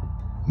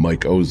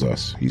 "Mike owes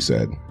us," he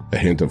said, a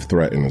hint of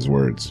threat in his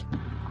words.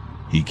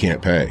 "He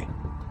can't pay.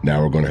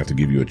 Now we're going to have to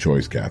give you a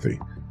choice, Kathy.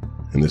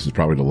 And this is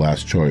probably the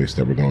last choice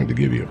that we're going to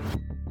give you.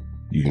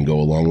 You can go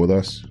along with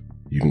us.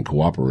 You can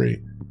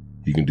cooperate.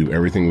 You can do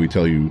everything we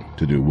tell you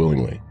to do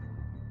willingly.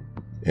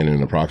 And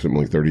in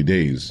approximately 30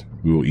 days,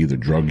 we will either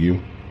drug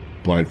you,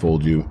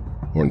 blindfold you,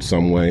 or in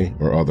some way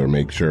or other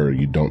make sure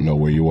you don't know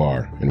where you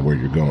are and where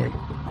you're going,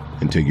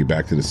 and take you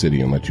back to the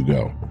city and let you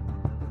go.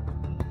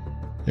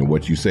 And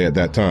what you say at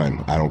that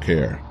time, I don't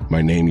care.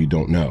 My name you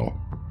don't know."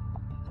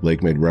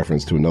 Lake made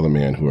reference to another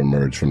man who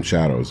emerged from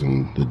shadows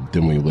in the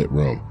dimly lit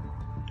room,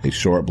 a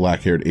short,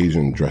 black-haired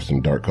Asian dressed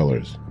in dark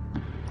colors.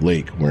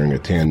 Lake, wearing a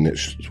tan knit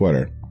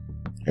sweater,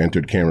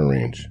 entered camera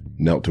range,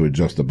 knelt to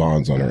adjust the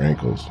bonds on her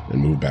ankles,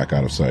 and moved back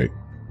out of sight.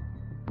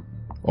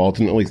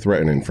 Alternately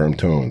threatening in firm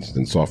tones,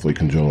 then softly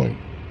cajoling.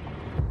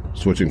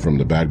 Switching from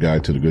the bad guy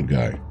to the good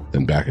guy,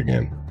 then back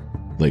again.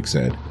 Lake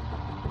said,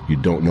 "You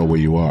don't know where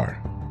you are,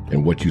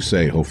 and what you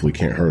say hopefully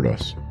can't hurt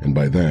us, and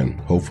by then,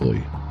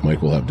 hopefully,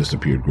 Mike will have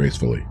disappeared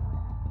gracefully.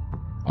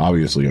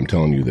 Obviously, I'm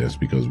telling you this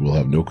because we'll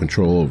have no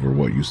control over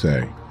what you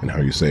say and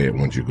how you say it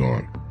once you're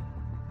gone.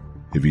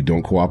 If you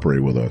don't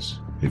cooperate with us,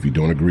 if you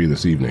don't agree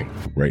this evening,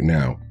 right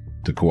now,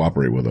 to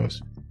cooperate with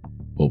us,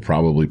 we'll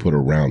probably put a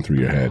round through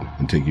your head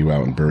and take you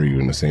out and bury you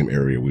in the same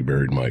area we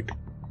buried Mike.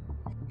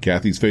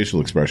 Kathy's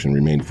facial expression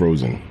remained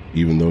frozen,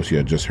 even though she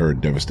had just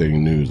heard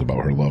devastating news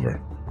about her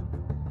lover.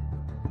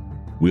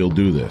 We'll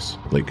do this,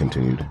 Lake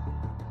continued,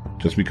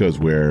 just because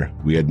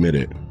we admit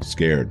it,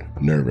 scared,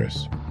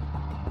 nervous.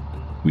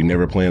 We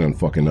never plan on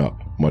fucking up,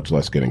 much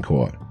less getting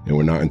caught, and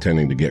we're not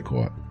intending to get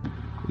caught.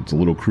 It's a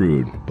little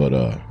crude,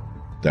 but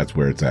that's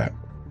where it's at.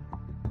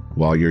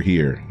 While you're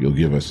here, you'll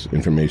give us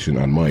information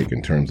on Mike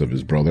in terms of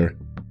his brother,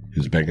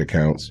 his bank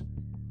accounts,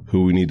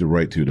 who we need to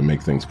write to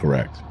make things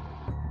correct.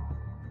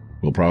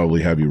 We'll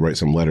probably have you write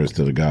some letters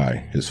to the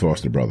guy, his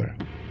foster brother,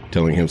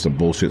 telling him some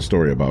bullshit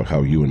story about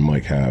how you and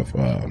Mike have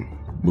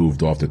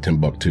moved off to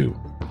Timbuktu,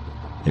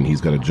 and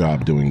he's got a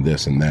job doing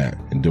this and that,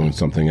 and doing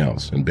something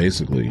else, and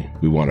basically,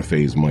 we want to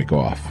phase Mike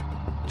off,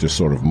 just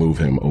sort of move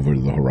him over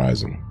to the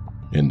horizon,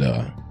 and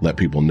let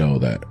people know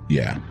that,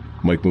 yeah,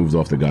 Mike moved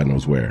off to God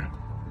knows where,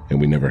 and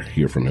we never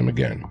hear from him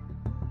again.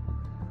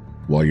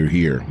 While you're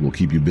here, we'll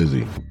keep you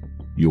busy.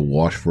 You'll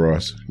wash for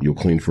us, you'll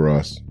clean for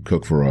us,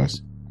 cook for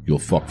us, you'll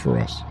fuck for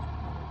us.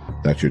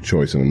 That's your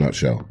choice in a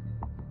nutshell.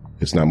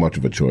 It's not much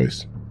of a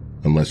choice,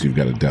 unless you've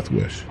got a death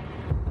wish.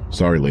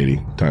 Sorry,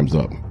 lady, time's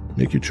up.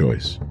 Make your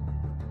choice.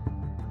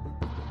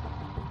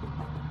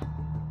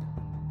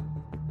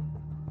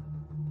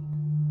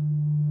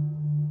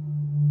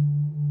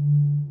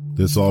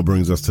 This all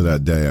brings us to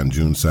that day on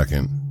June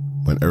 2nd,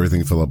 when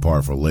everything fell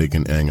apart for Lake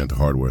and Ang at the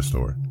hardware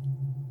store.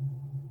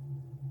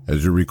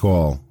 As you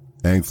recall,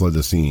 Ang fled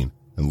the scene,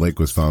 and Lake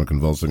was found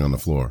convulsing on the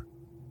floor.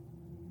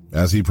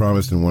 As he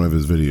promised in one of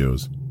his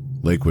videos,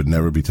 Lake would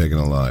never be taken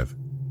alive.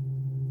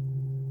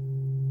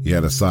 He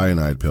had a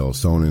cyanide pill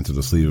sewn into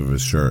the sleeve of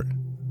his shirt.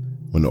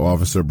 When the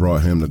officer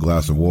brought him the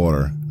glass of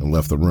water and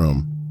left the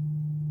room,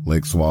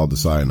 Lake swallowed the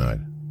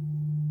cyanide.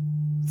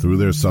 Through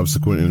their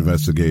subsequent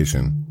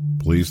investigation,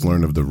 police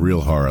learned of the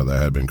real horror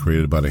that had been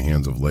created by the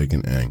hands of Lake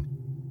and Ang.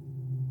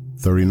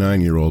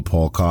 39-year-old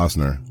Paul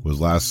Costner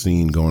was last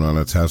seen going on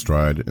a test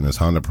ride in his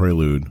Honda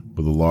Prelude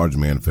with a large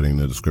man fitting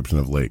the description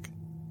of Lake.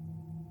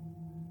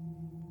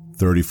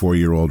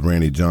 34-year-old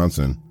Randy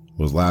Johnson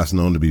was last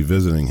known to be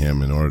visiting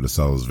him in order to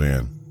sell his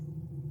van.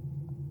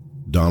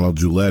 Donald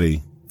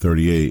Giuletti,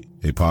 38,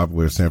 a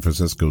popular San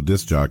Francisco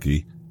disc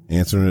jockey,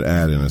 answered an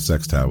ad in a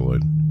sex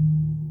tabloid.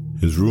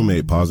 His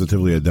roommate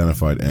positively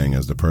identified Ang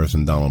as the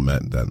person Donald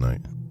met that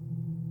night.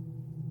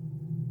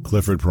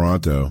 Clifford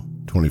Peranto,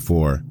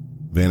 24,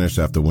 vanished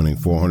after winning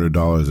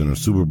 $400 in a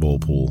Super Bowl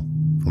pool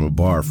from a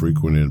bar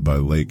frequented by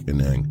Lake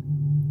and Ang.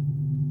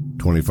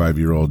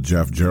 25-year-old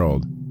Jeff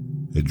Gerald,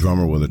 a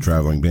drummer with a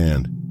traveling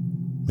band,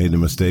 made the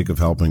mistake of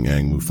helping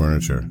Ang move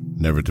furniture,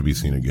 never to be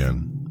seen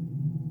again.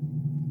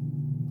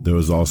 There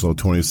was also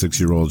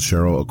 26-year-old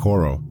Cheryl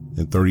Okoro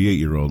and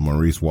 38-year-old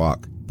Maurice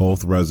Wack,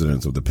 both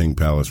residents of the Pink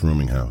Palace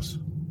rooming house.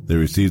 They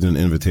received an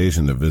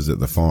invitation to visit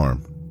the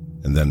farm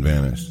and then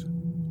vanished.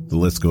 The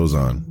list goes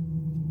on.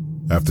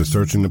 After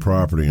searching the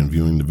property and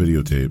viewing the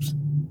videotapes,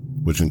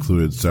 which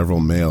included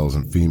several males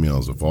and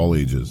females of all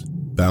ages,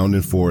 bound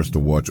and forced to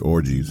watch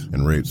orgies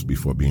and rapes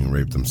before being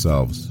raped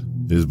themselves,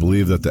 it is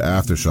believed that the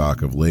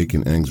aftershock of Lake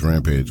and Ang's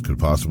rampage could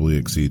possibly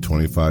exceed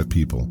 25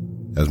 people,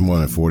 as more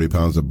than 40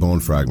 pounds of bone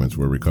fragments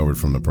were recovered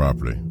from the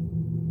property.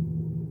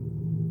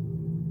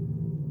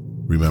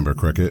 Remember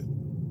Cricket?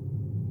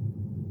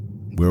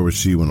 Where was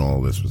she when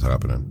all this was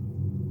happening?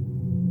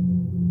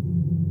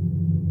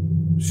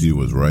 She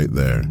was right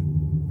there,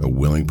 a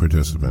willing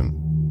participant.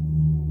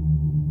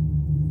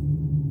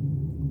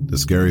 The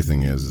scary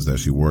thing is that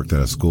she worked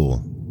at a school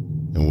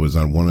and was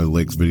on one of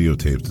Lake's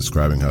videotapes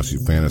describing how she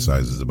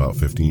fantasizes about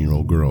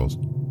 15-year-old girls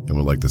and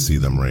would like to see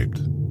them raped.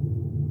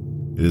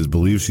 It is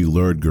believed she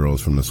lured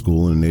girls from the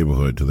school and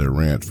neighborhood to their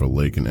ranch for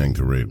Lake and Ang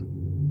to rape.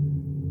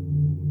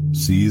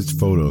 Seized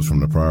photos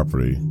from the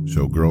property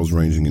show girls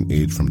ranging in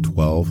age from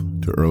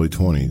 12 to early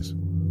 20s,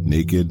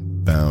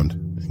 naked, bound,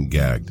 and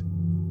gagged.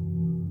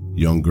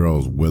 Young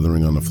girls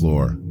withering on the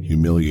floor,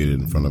 humiliated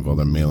in front of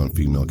other male and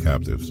female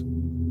captives.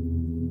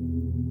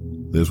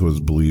 This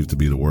was believed to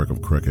be the work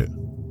of Cricket.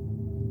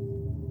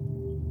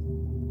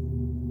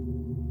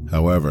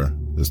 However,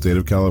 the state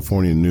of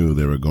California knew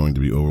they were going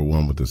to be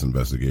overwhelmed with this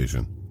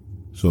investigation,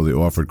 so they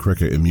offered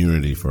Cricket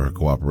immunity for her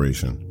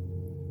cooperation.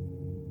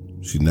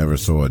 She never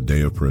saw a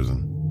day of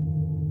prison.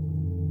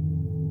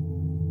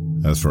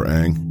 As for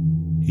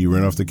Ang, he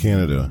ran off to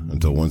Canada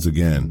until once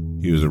again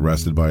he was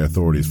arrested by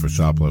authorities for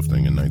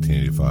shoplifting in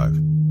 1985.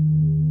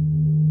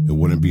 It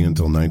wouldn't be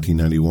until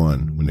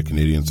 1991 when the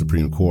Canadian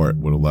Supreme Court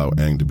would allow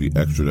Ang to be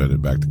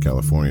extradited back to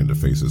California to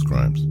face his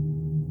crimes.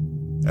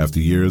 After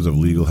years of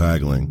legal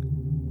haggling,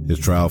 his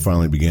trial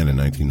finally began in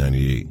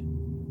 1998,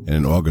 and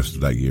in August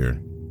of that year,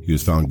 he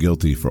was found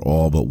guilty for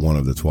all but one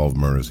of the 12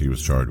 murders he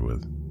was charged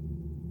with.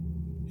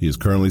 He is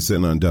currently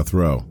sitting on death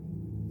row,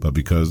 but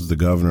because the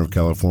governor of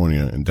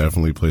California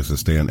indefinitely placed a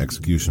stay on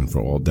execution for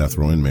all death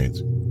row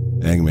inmates,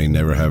 Ang may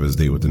never have his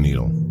date with the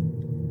needle.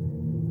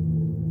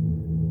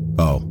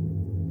 Oh,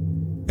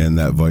 and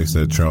that vice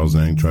that Charles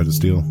Ang tried to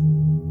steal?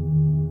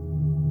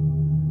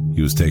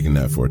 he was taking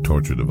that for a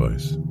torture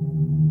device.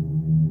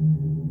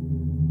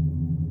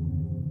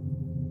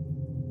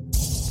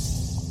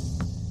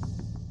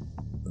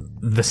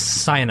 The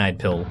cyanide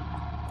pill,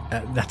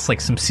 that's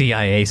like some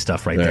CIA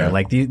stuff right there.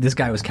 Like this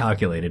guy was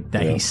calculated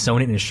that he's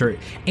sewn it in his shirt.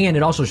 And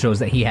it also shows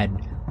that he had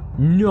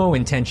no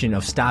intention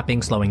of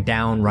stopping, slowing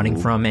down, running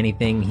from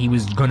anything. He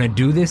was going to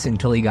do this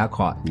until he got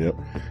caught. Yep.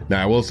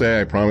 Now, I will say,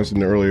 I promised in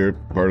the earlier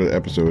part of the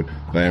episode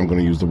that I am going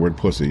to use the word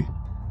pussy.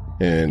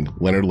 And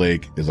Leonard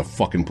Lake is a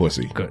fucking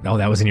pussy. Good. Oh,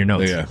 that was in your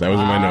notes. Yeah, that was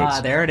in my notes.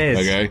 There it is.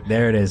 Okay.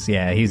 There it is.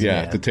 Yeah, he's...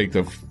 Yeah, to take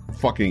the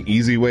fucking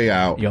easy way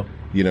out. Yep.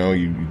 You know,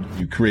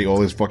 you create all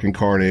this fucking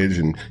carnage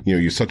and, you know,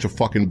 you're such a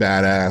fucking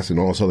badass and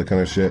all this other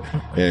kind of shit.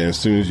 And as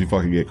soon as you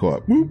fucking get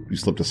caught, whoop, you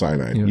slip the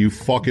cyanide. Yep. You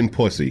fucking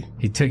pussy.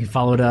 He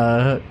followed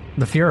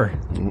the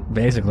Fuhrer,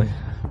 basically.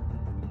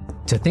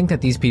 To think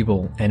that these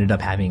people ended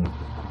up having,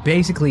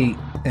 basically,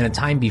 in a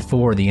time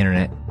before the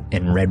internet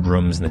and red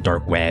rooms and the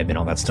dark web and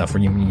all that stuff,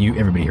 where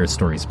everybody hears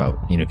stories about,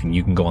 you know,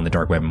 you can go on the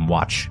dark web and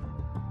watch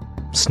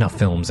snuff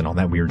films and all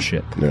that weird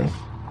shit. Yeah.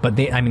 But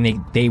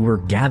they were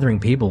gathering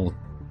people.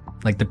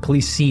 Like, the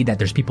police see that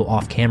there's people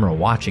off camera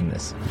watching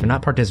this. They're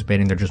not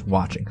participating, they're just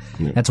watching.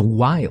 Yeah. That's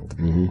wild.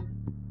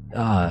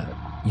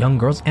 Mm-hmm. Young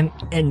girls. And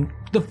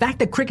the fact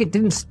that Cricket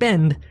didn't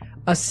spend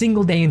a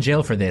single day in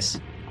jail for this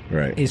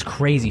is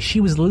crazy.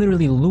 She was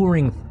literally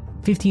luring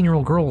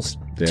 15-year-old girls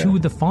to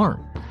the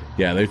farm.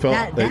 Yeah, they felt...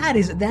 Yeah. But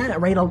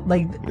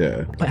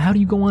how do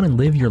you go on and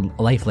live your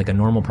life like a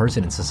normal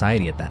person in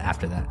society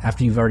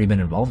after you've already been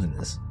involved in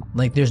this?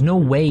 Like, there's no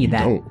way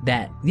that's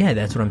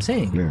what I'm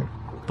saying. Yeah.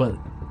 But...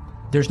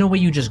 there's no way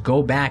you just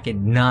go back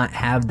and not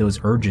have those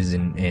urges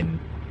in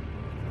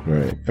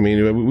Right. I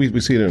mean, we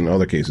see it in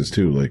other cases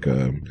too, like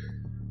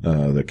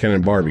the Ken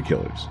and Barbie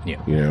killers. Yeah.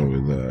 You know,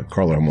 with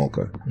Carla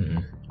Homolka.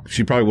 Mm-hmm.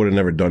 She probably would have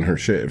never done her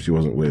shit if she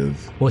wasn't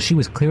with... Well, she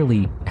was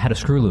clearly had a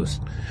screw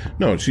loose.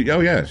 No, she has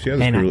a screw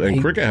loose.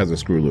 And Cricket has a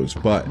screw loose,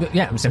 but...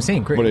 Yeah, I'm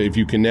saying Cricket. But if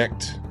you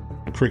connect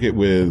Cricket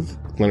with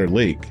Leonard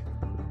Lake,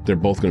 they're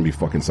both going to be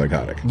fucking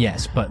psychotic.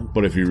 Yes, but...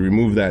 But if you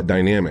remove that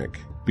dynamic...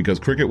 Because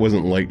Cricket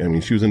wasn't like, I mean,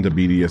 she was into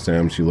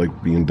BDSM. She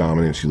liked being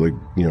dominant. She liked,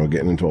 you know,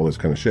 getting into all this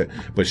kind of shit.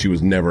 But she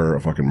was never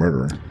a fucking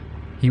murderer.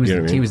 He was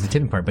the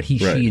tipping part, but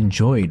she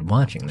enjoyed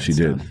watching this. She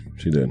did.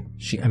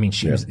 She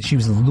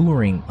was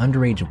luring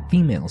underage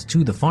females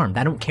to the farm.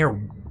 I don't care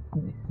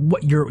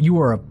what you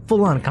were a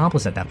full on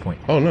accomplice at that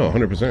point. Oh no,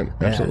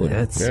 100%, absolutely.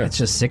 It's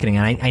just sickening.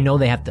 And I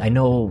know I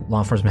know law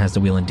enforcement has to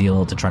wheel and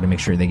deal to try to make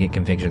sure they get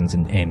convictions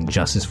and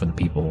justice for the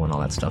people and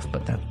all that stuff.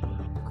 But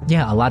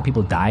a lot of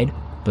people died,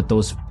 but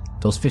those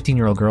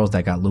 15-year-old girls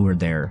that got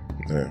lured there,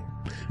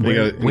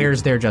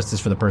 where's their justice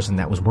for the person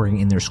that was working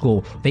in their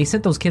school? They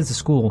sent those kids to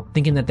school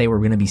thinking that they were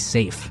going to be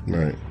safe.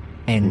 Right.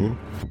 And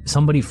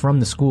somebody from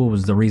the school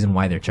was the reason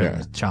why their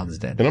child is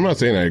dead. And I'm not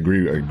saying I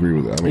agree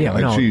with it. I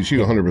mean, she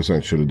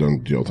 100% should have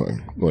done jail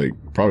time, like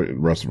probably the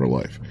rest of her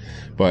life.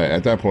 But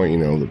at that point, you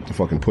know, the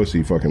fucking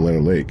pussy, fucking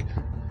Leonard Lake,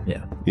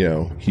 you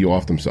know, he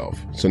offed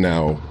himself. So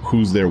now,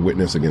 who's their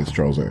witness against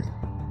Charles Ng?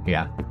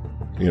 Yeah.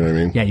 You know what I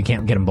mean? Yeah, you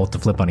can't get them both to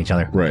flip on each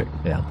other. Right.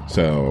 Yeah.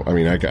 So, I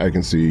mean, I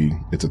can see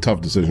it's a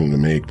tough decision to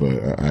make,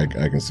 but I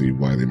can see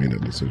why they made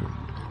that decision.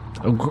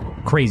 Oh,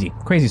 crazy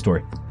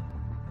story.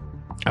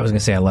 I was going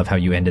to say, I love how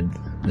you ended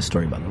the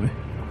story, by the way.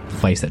 The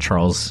device that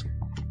Charles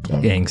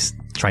Ng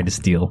tried to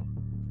steal.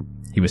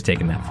 He was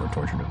taking that for a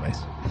torture device.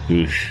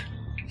 Oosh.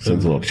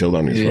 Sends a little chill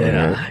down your spine,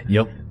 right?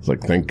 Yep. It's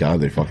like, thank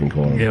God they fucking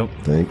called him. Yep.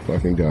 Thank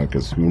fucking God,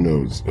 because who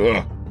knows?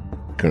 Ugh.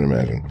 Couldn't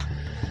imagine.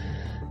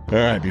 All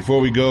right, before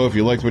we go, if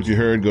you liked what you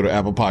heard, go to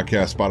Apple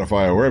Podcasts,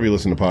 Spotify, or wherever you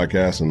listen to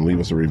podcasts and leave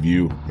us a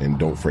review. And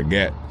don't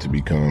forget to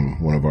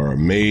become one of our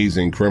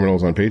amazing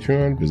criminals on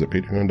Patreon. Visit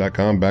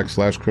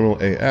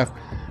patreon.com/criminalaf,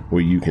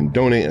 where you can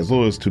donate as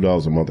little as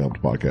 $2 a month to help the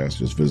podcast.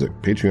 Just visit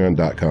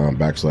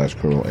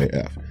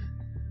patreon.com/criminalaf.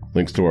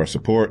 Links to our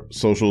support,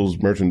 socials,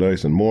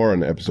 merchandise, and more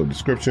in the episode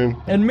description.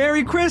 And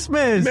Merry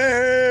Christmas!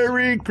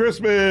 Merry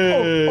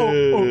Christmas!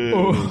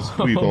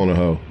 Who you calling a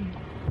hoe?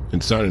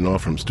 And signing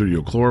off from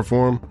Studio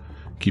Chloroform.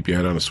 Keep your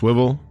head on a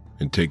swivel,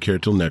 and take care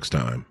till next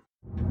time.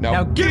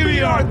 Now give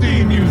me our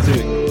theme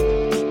music!